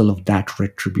refusal of that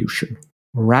retribution.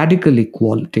 Radical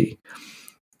equality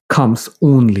comes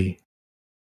only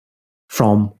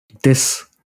from this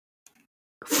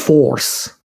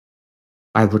force,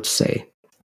 I would say,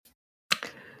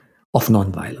 of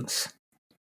nonviolence.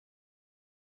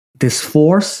 This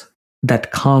force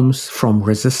that comes from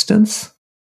resistance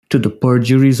to the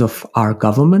perjuries of our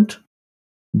government,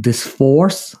 this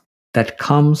force that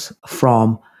comes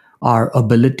from our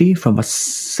ability, from a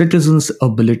citizen's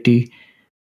ability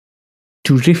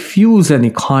to refuse an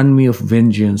economy of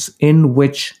vengeance in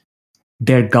which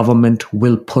their government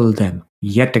will pull them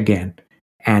yet again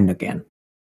and again.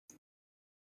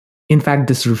 In fact,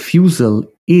 this refusal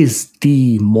is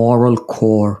the moral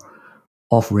core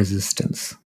of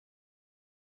resistance.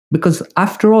 Because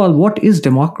after all, what is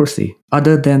democracy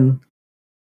other than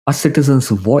a citizen's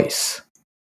voice?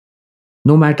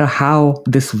 No matter how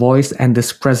this voice and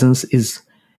this presence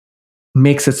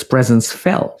makes its presence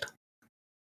felt.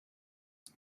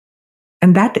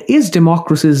 And that is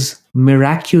democracy's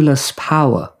miraculous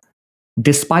power,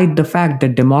 despite the fact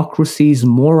that democracies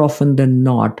more often than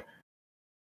not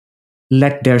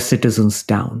let their citizens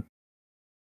down.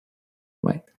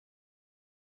 Right?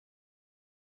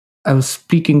 I was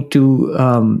speaking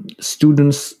to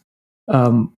students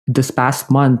this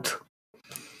past month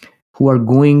who are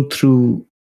going through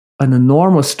an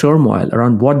enormous turmoil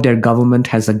around what their government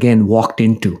has again walked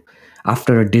into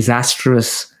after a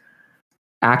disastrous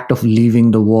act of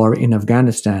leaving the war in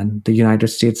Afghanistan. The United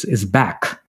States is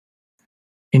back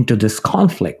into this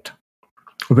conflict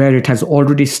where it has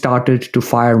already started to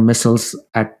fire missiles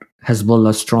at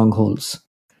Hezbollah strongholds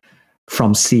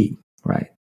from sea,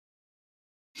 right?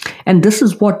 And this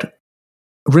is what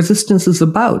resistance is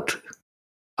about,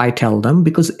 I tell them,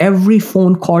 because every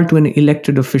phone call to an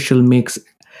elected official makes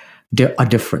a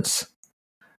difference.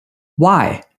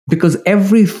 Why? Because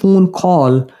every phone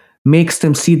call makes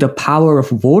them see the power of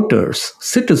voters,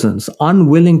 citizens,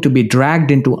 unwilling to be dragged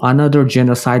into another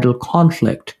genocidal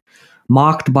conflict,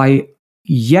 marked by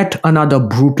yet another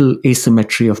brutal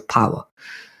asymmetry of power.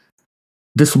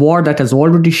 This war that has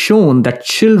already shown that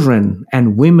children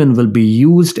and women will be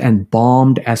used and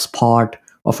bombed as part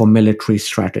of a military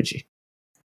strategy.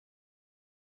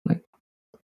 Right?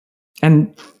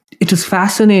 And it is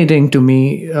fascinating to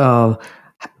me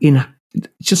in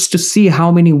just to see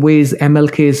how many ways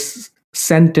MLK's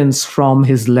sentence from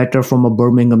his letter from a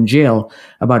Birmingham jail,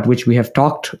 about which we have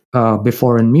talked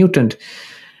before in Mutant,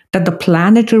 that the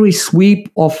planetary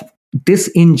sweep of this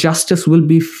injustice will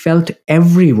be felt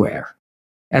everywhere,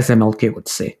 as MLK would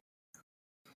say.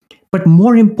 But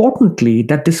more importantly,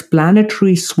 that this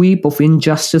planetary sweep of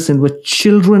injustice in which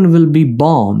children will be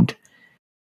bombed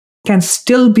can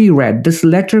still be read. This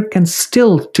letter can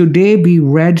still today be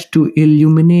read to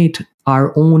illuminate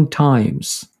our own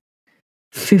times,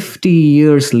 50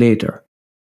 years later.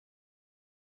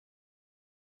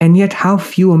 And yet, how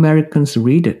few Americans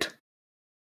read it.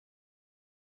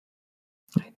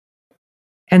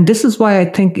 And this is why I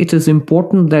think it is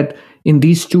important that in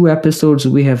these two episodes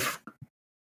we have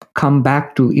come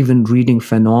back to even reading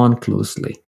Fanon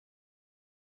closely.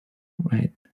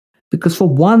 Right? Because for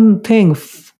one thing,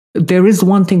 there is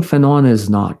one thing Fanon is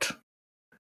not.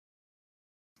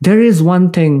 There is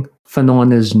one thing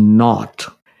Fanon is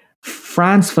not.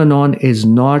 Frantz Fanon is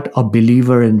not a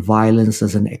believer in violence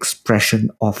as an expression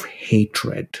of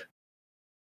hatred.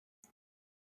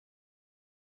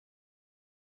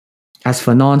 As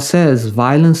Fanon says,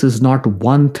 violence is not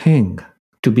one thing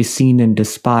to be seen and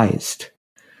despised.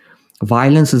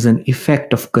 Violence is an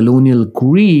effect of colonial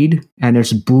greed and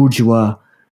its bourgeois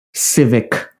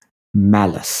civic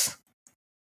malice.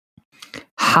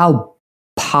 How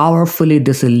powerfully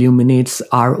this illuminates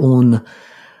our own,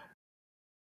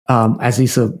 as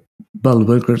Isabel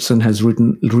Wilkerson has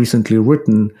recently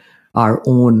written, our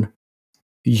own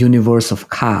universe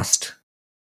of caste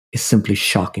is simply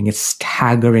shocking. It's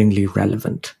staggeringly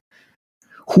relevant.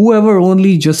 Whoever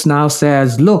only just now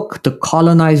says, look, the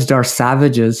colonized are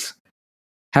savages,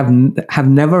 have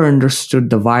never understood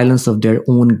the violence of their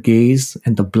own gaze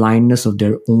and the blindness of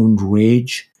their own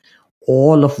rage,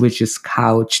 all of which is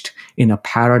couched in a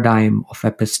paradigm of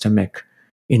epistemic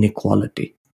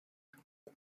inequality.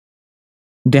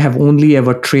 They have only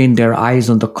ever trained their eyes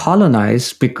on the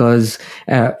colonized because,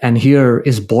 and here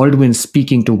is Baldwin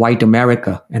speaking to white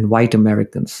America and white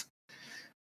Americans.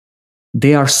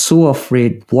 They are so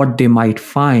afraid what they might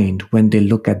find when they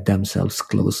look at themselves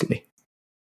closely.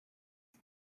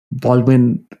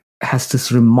 Baldwin has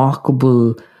this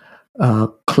remarkable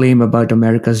claim about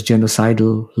America's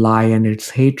genocidal lie and its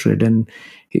hatred. And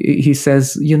he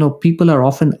says, people are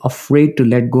often afraid to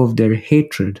let go of their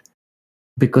hatred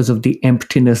because of the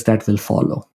emptiness that will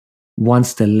follow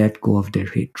once they let go of their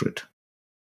hatred,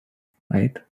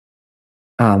 right?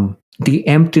 The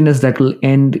emptiness that will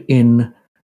end in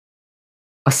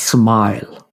a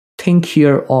smile. Think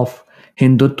here of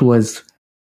Hindutva's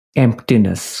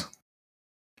emptiness.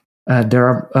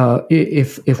 There are,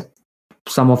 if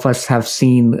some of us have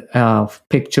seen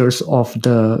pictures of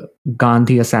the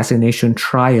Gandhi assassination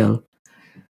trial,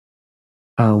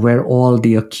 where all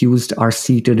the accused are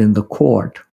seated in the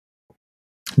court.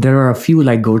 There are a few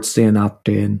like Godse and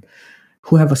Apte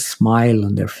who have a smile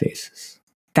on their faces.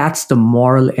 That's the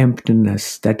moral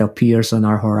emptiness that appears on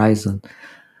our horizon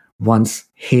once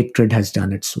hatred has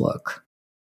done its work,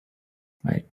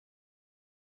 right?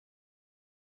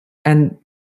 And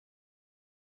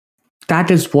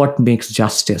that is what makes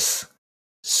justice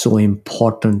so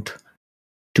important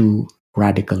to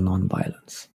radical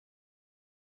nonviolence.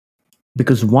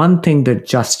 Because one thing that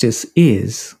justice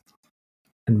is,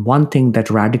 and one thing that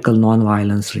radical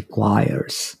nonviolence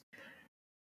requires,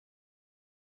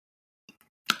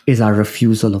 is our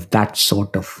refusal of that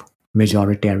sort of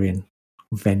majoritarian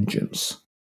vengeance.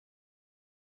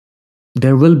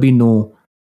 There will be no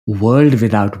world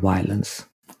without violence,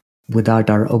 without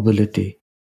our ability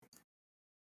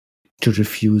to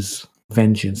refuse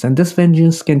vengeance. And this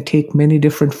vengeance can take many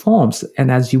different forms.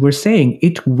 And as you were saying,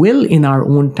 it will in our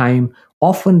own time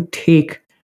often take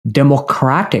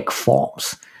democratic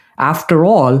forms. After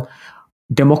all,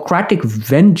 democratic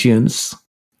vengeance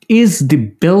is the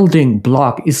building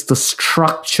block, is the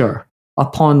structure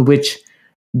upon which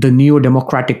the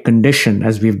neo-democratic condition,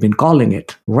 as we've been calling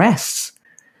it, rests.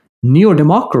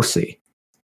 Neo-democracy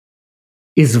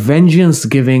is vengeance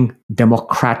giving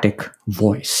democratic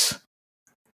voice.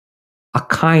 A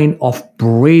kind of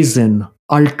brazen,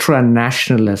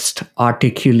 ultra-nationalist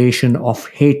articulation of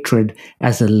hatred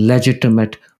as a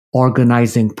legitimate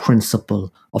organizing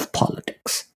principle of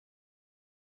politics.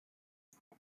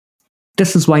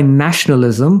 This is why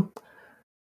nationalism,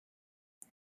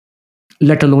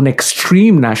 let alone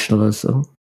extreme nationalism,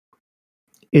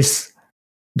 is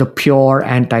the pure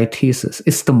antithesis,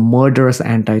 it's the murderous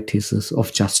antithesis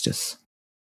of justice.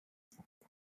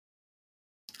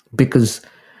 Because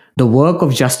the work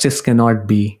of justice cannot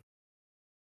be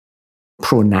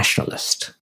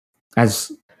pro-nationalist.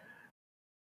 As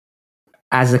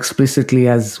explicitly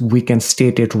as we can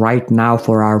state it right now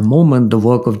for our moment, the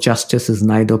work of justice is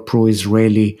neither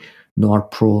pro-Israeli nor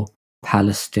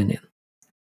pro-Palestinian.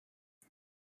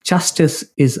 Justice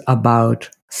is about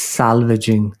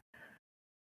salvaging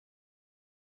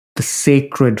the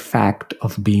sacred fact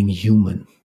of being human.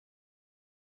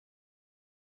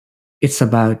 It's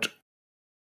about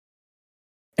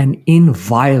an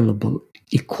inviolable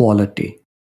equality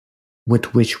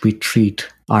with which we treat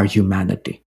our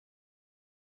humanity.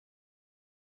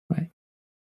 Right?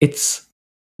 It's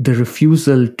the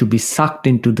refusal to be sucked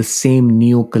into the same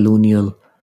neo-colonial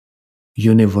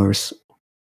universe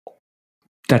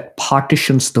that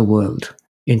partitions the world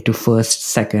into first,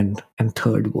 second, and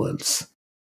third worlds.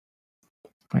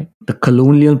 Right? The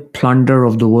colonial plunder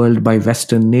of the world by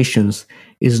Western nations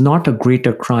is not a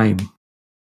greater crime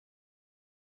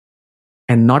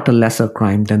and not a lesser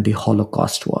crime than the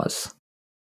Holocaust was.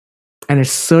 And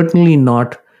it's certainly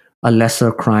not a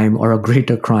lesser crime or a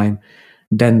greater crime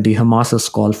than the Hamas's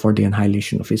call for the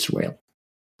annihilation of Israel.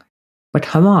 But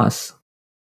Hamas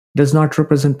does not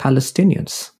represent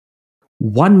Palestinians.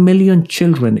 1 million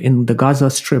children in the Gaza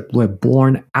Strip were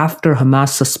born after Hamas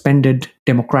suspended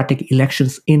democratic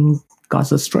elections in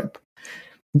Gaza Strip.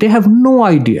 They have no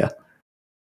idea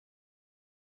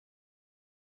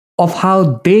of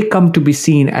how they come to be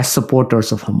seen as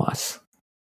supporters of Hamas,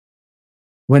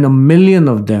 when 1 million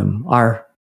of them are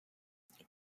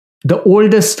the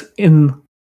oldest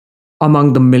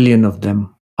among the 1 million of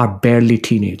them are barely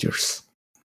teenagers.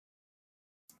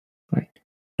 Right?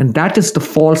 And that is the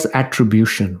false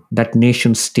attribution that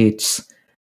nation states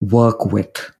work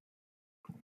with.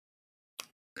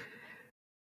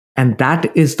 And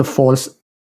that is the false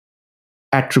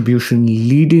attribution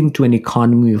leading to an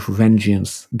economy of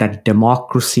vengeance that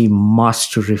democracy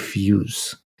must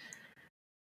refuse.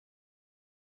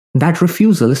 That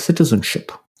refusal is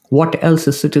citizenship. What else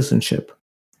is citizenship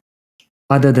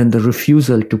other than the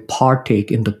refusal to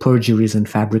partake in the perjuries and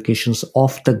fabrications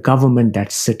of the government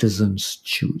that citizens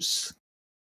choose?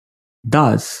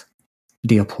 Thus,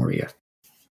 dear Poirier.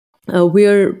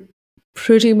 We're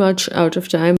pretty much out of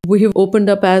time. We have opened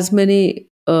up as many,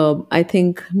 I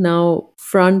think, now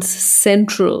fronts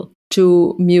central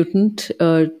to mutant,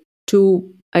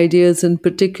 two ideas in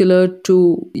particular.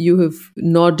 Two, you have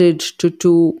nodded to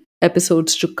two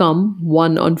episodes to come,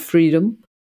 one on freedom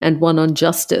and one on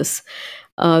justice.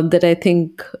 That I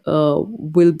think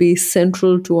will be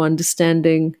central to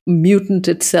understanding mutant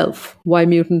itself, why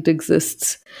mutant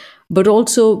exists, but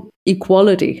also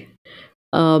equality,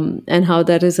 and how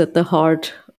that is at the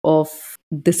heart of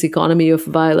this economy of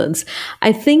violence.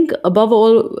 I think, above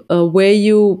all, where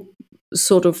you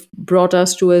sort of brought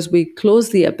us to as we close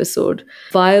the episode,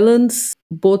 violence,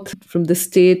 both from the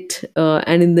state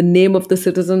and in the name of the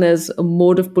citizen as a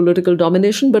mode of political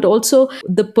domination, but also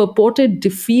the purported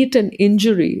defeat and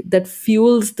injury that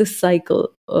fuels this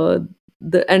cycle, and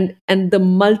the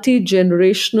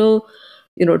multi-generational,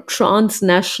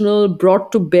 transnational,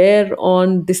 brought to bear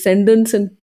on descendants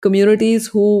and communities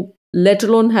who, let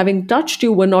alone having touched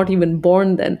you, were not even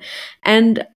born then.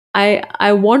 And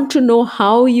I want to know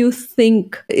how you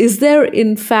think, is there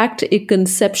in fact a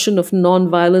conception of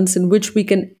nonviolence in which we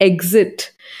can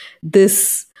exit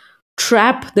this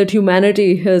trap that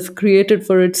humanity has created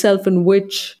for itself, in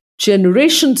which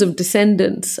generations of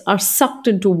descendants are sucked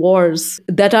into wars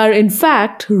that are in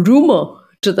fact rumor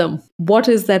to them? What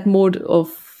is that mode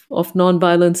of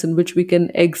nonviolence in which we can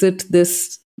exit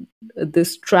this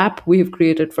trap we have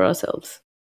created for ourselves?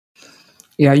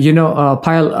 Yeah,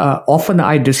 Payal, often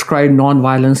I describe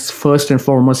nonviolence first and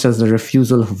foremost as the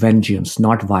refusal of vengeance,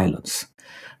 not violence.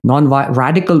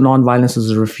 Radical nonviolence is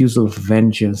a refusal of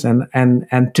vengeance.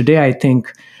 And today I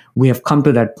think we have come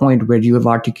to that point where you have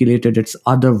articulated its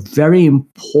other very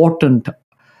important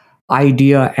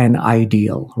idea and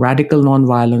ideal. Radical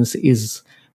nonviolence is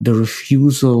the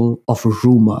refusal of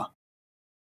rumor,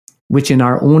 which in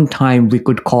our own time we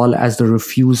could call as the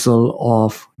refusal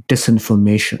of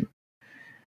disinformation,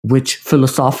 which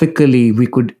philosophically we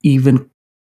could even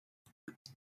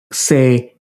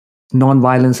say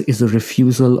nonviolence is a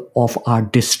refusal of our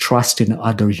distrust in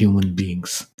other human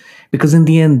beings. Because in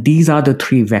the end, these are the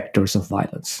three vectors of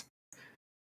violence: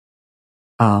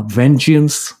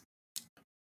 vengeance,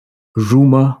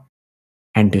 rumor,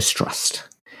 and distrust.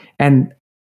 And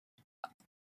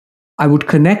I would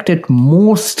connect it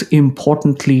most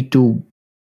importantly to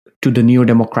the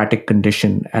neo-democratic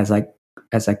condition, as I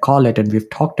call it, and we've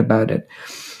talked about it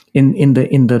in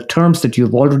the terms that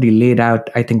you've already laid out,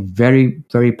 I think very,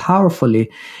 very powerfully,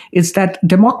 is that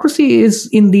democracy is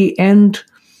in the end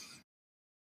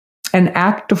an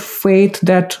act of faith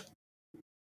that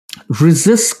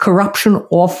resists corruption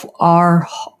of our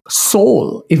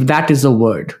soul, if that is a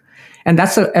word. And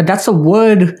that's a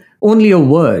word, only a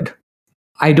word.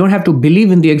 I don't have to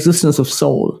believe in the existence of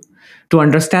soul to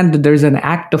understand that there is an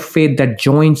act of faith that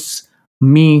joins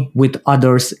me with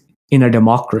others in a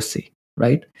democracy,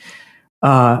 right?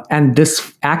 And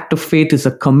this act of faith is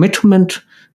a commitment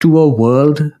to a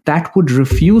world that would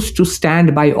refuse to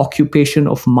stand by occupation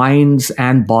of minds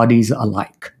and bodies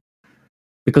alike.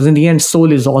 Because in the end,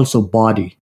 soul is also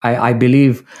body. I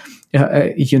believe,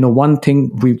 one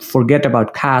thing we forget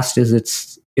about caste is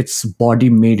its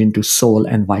body made into soul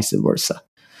and vice versa,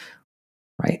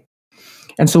 right?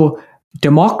 And so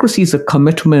democracy is a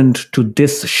commitment to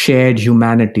this shared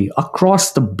humanity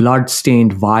across the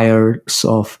blood-stained wires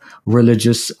of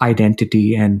religious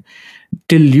identity and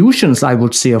delusions, I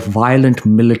would say, of violent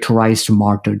militarized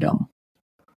martyrdom.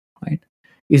 Right?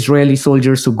 Israeli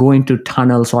soldiers who go into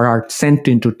tunnels or are sent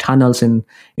into tunnels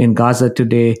in Gaza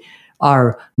today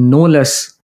are no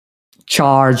less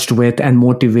charged with and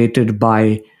motivated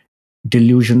by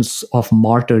delusions of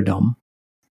martyrdom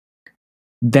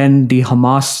than the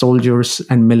Hamas soldiers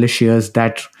and militias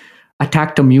that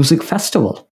attacked a music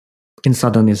festival in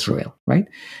southern Israel, right?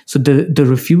 So the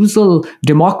refusal,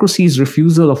 democracy's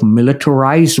refusal of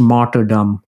militarized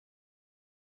martyrdom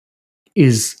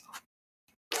is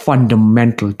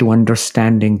fundamental to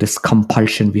understanding this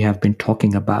compulsion we have been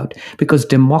talking about. Because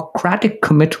democratic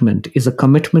commitment is a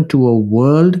commitment to a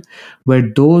world where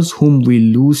those whom we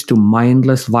lose to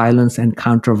mindless violence and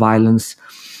counter-violence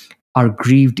are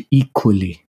grieved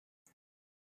equally,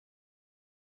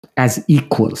 as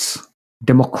equals.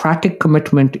 Democratic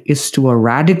commitment is to a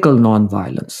radical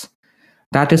nonviolence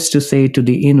That is to say, to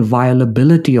the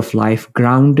inviolability of life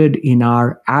grounded in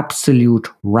our absolute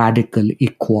radical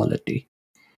equality,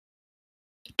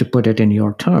 to put it in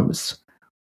your terms.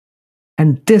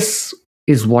 And this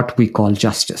is what we call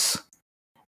justice.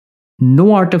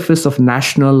 No artifice of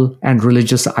national and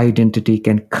religious identity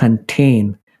can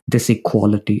contain this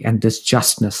equality and this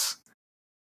justness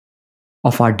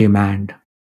of our demand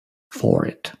for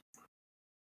it.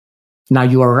 Now,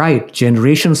 you are right,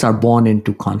 generations are born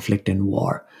into conflict and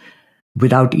war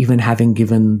without even having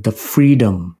given the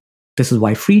freedom. This is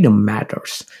why freedom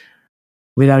matters.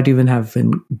 Without even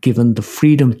having given the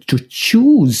freedom to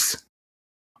choose,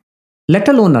 let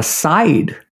alone a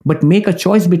side, but make a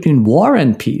choice between war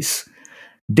and peace.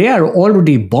 They are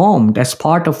already bombed as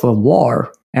part of a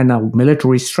war and a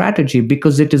military strategy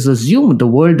because it is assumed, the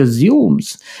world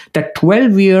assumes, that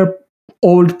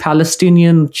 12-year-old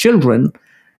Palestinian children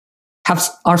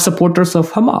are supporters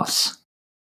of Hamas.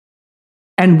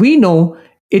 And we know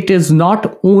it is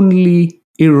not only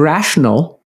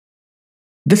irrational,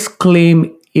 this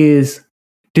claim is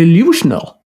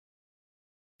delusional.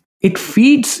 It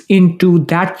feeds into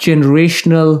that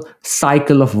generational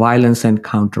cycle of violence and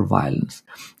counter-violence.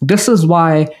 This is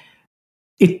why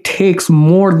it takes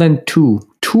more than two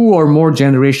or more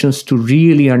generations to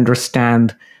really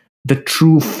understand the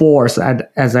true force,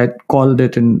 as I called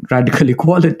it in Radical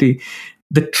Equality,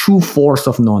 the true force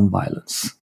of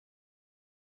nonviolence.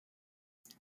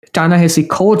 Ta-Nehisi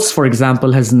Coates, for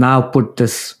example, has now put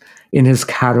this in his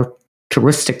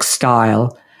characteristic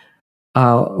style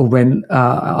when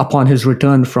upon his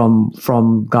return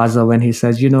from Gaza, when he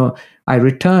says, I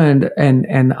returned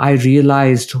and I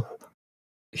realized,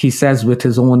 he says with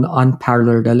his own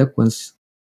unparalleled eloquence,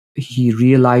 he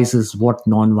realizes what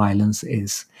nonviolence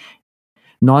is.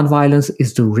 Nonviolence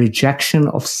is the rejection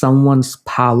of someone's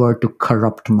power to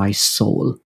corrupt my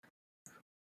soul.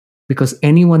 Because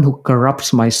anyone who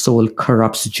corrupts my soul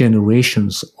corrupts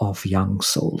generations of young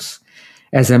souls.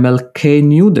 As MLK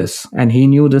knew this, and he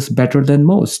knew this better than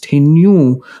most. He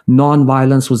knew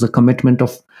nonviolence was a commitment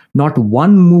of not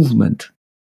one movement.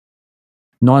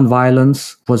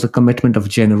 Nonviolence was a commitment of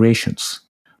generations,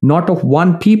 not of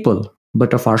one people,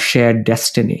 but of our shared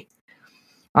destiny.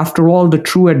 After all, the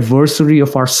true adversary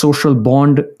of our social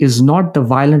bond is not the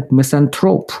violent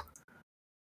misanthrope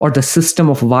or the system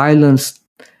of violence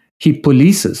he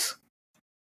polices.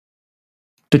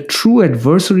 The true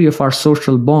adversary of our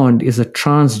social bond is a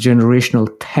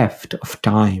transgenerational theft of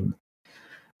time,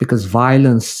 because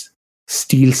violence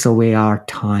steals away our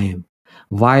time.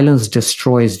 Violence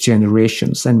destroys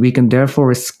generations, and we can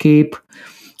therefore escape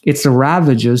its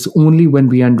ravages only when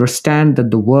we understand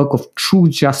that the work of true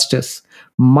justice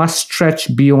must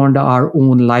stretch beyond our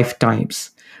own lifetimes,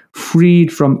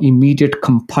 freed from immediate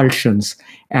compulsions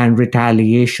and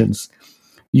retaliations.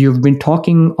 You've been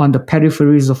talking on the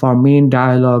peripheries of our main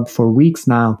dialogue for weeks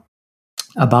now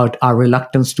about our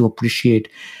reluctance to appreciate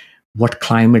what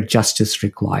climate justice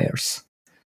requires.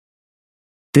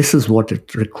 This is what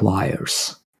it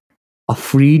requires: a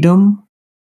freedom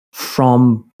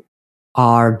from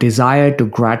our desire to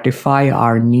gratify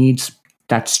our needs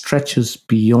that stretches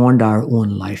beyond our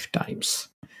own lifetimes.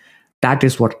 That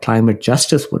is what climate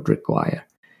justice would require.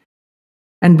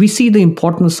 And we see the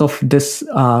importance of this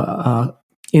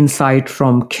insight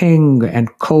from King and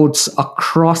Coates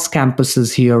across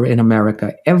campuses here in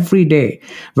America every day,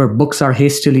 where books are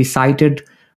hastily cited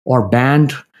or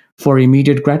banned for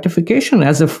immediate gratification,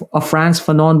 as if a Frantz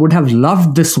Fanon would have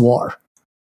loved this war.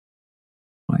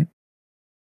 Right?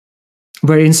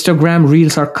 Where Instagram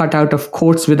reels are cut out of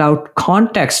quotes without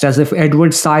context, as if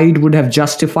Edward Said would have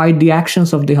justified the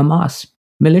actions of the Hamas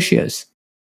militias.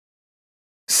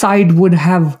 Said would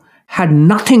have had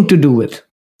nothing to do with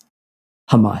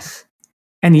Hamas.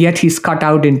 And yet he's cut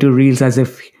out into reels as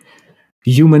if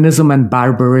humanism and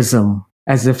barbarism,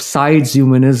 as if Said's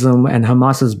humanism and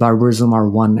Hamas's barbarism are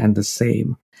one and the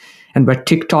same. And where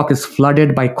TikTok is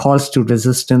flooded by calls to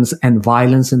resistance and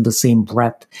violence in the same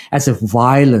breath, as if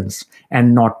violence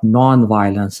and not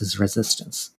non-violence is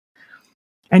resistance.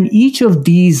 And each of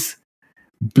these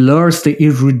blurs the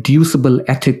irreducible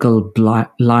ethical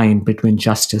line between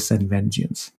justice and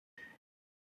vengeance.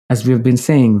 As we have been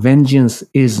saying, vengeance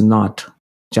is not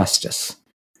justice.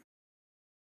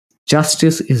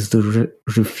 Justice is the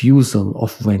refusal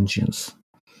of vengeance.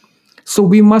 So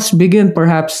we must begin,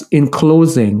 perhaps in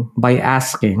closing, by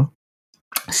asking,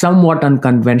 somewhat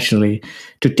unconventionally,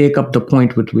 to take up the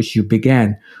point with which you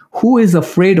began, who is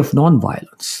afraid of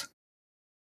nonviolence?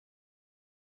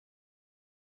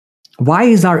 Why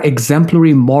is our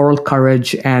exemplary moral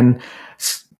courage and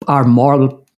our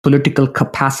moral political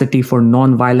capacity for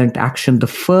nonviolent action, the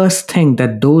first thing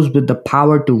that those with the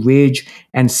power to wage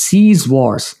and seize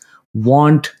wars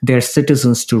want their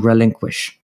citizens to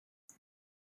relinquish.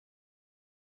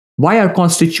 Why are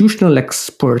constitutional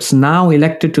experts, now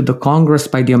elected to the Congress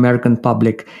by the American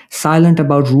public, silent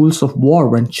about rules of war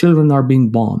when children are being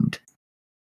bombed?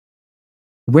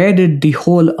 Where did the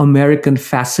whole American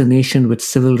fascination with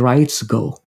civil rights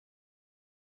go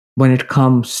when it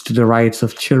comes to the rights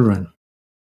of children?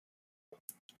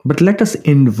 But let us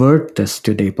invert this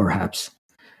today, perhaps,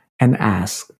 and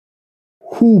ask,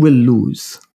 who will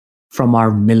lose from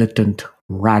our militant,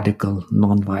 radical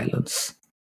nonviolence?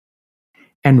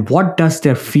 And what does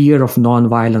their fear of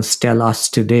nonviolence tell us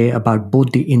today about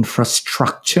both the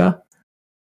infrastructure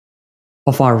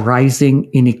of our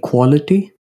rising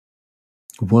inequality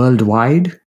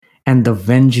worldwide and the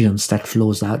vengeance that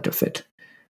flows out of it?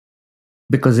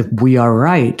 Because if we are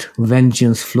right,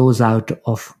 vengeance flows out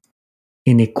of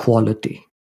inequality.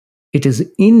 It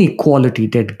is inequality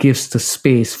that gives the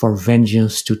space for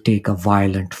vengeance to take a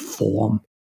violent form.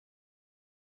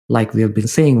 Like we have been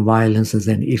saying, violence is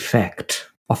an effect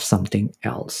of something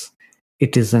else.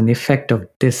 It is an effect of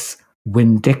this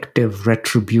vindictive,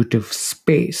 retributive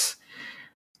space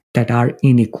that our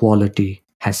inequality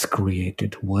has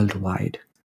created worldwide.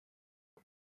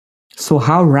 So,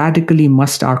 how radically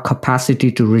must our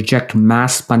capacity to reject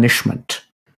mass punishment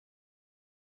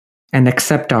and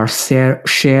accept our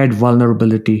shared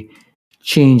vulnerability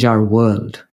change our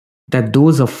world, that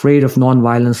those afraid of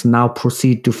nonviolence now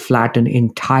proceed to flatten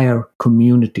entire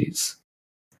communities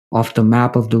off the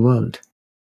map of the world?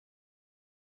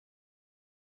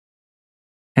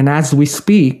 And as we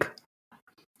speak,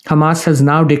 Hamas has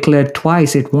now declared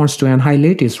twice it wants to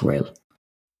annihilate Israel,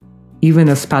 even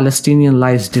as Palestinian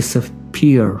lives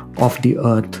disappear off the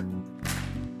earth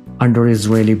under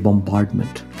Israeli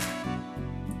bombardment.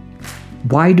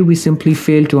 Why do we simply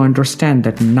fail to understand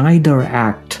that neither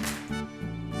act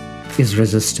is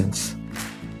resistance,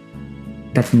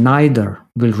 that neither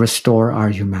will restore our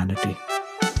humanity?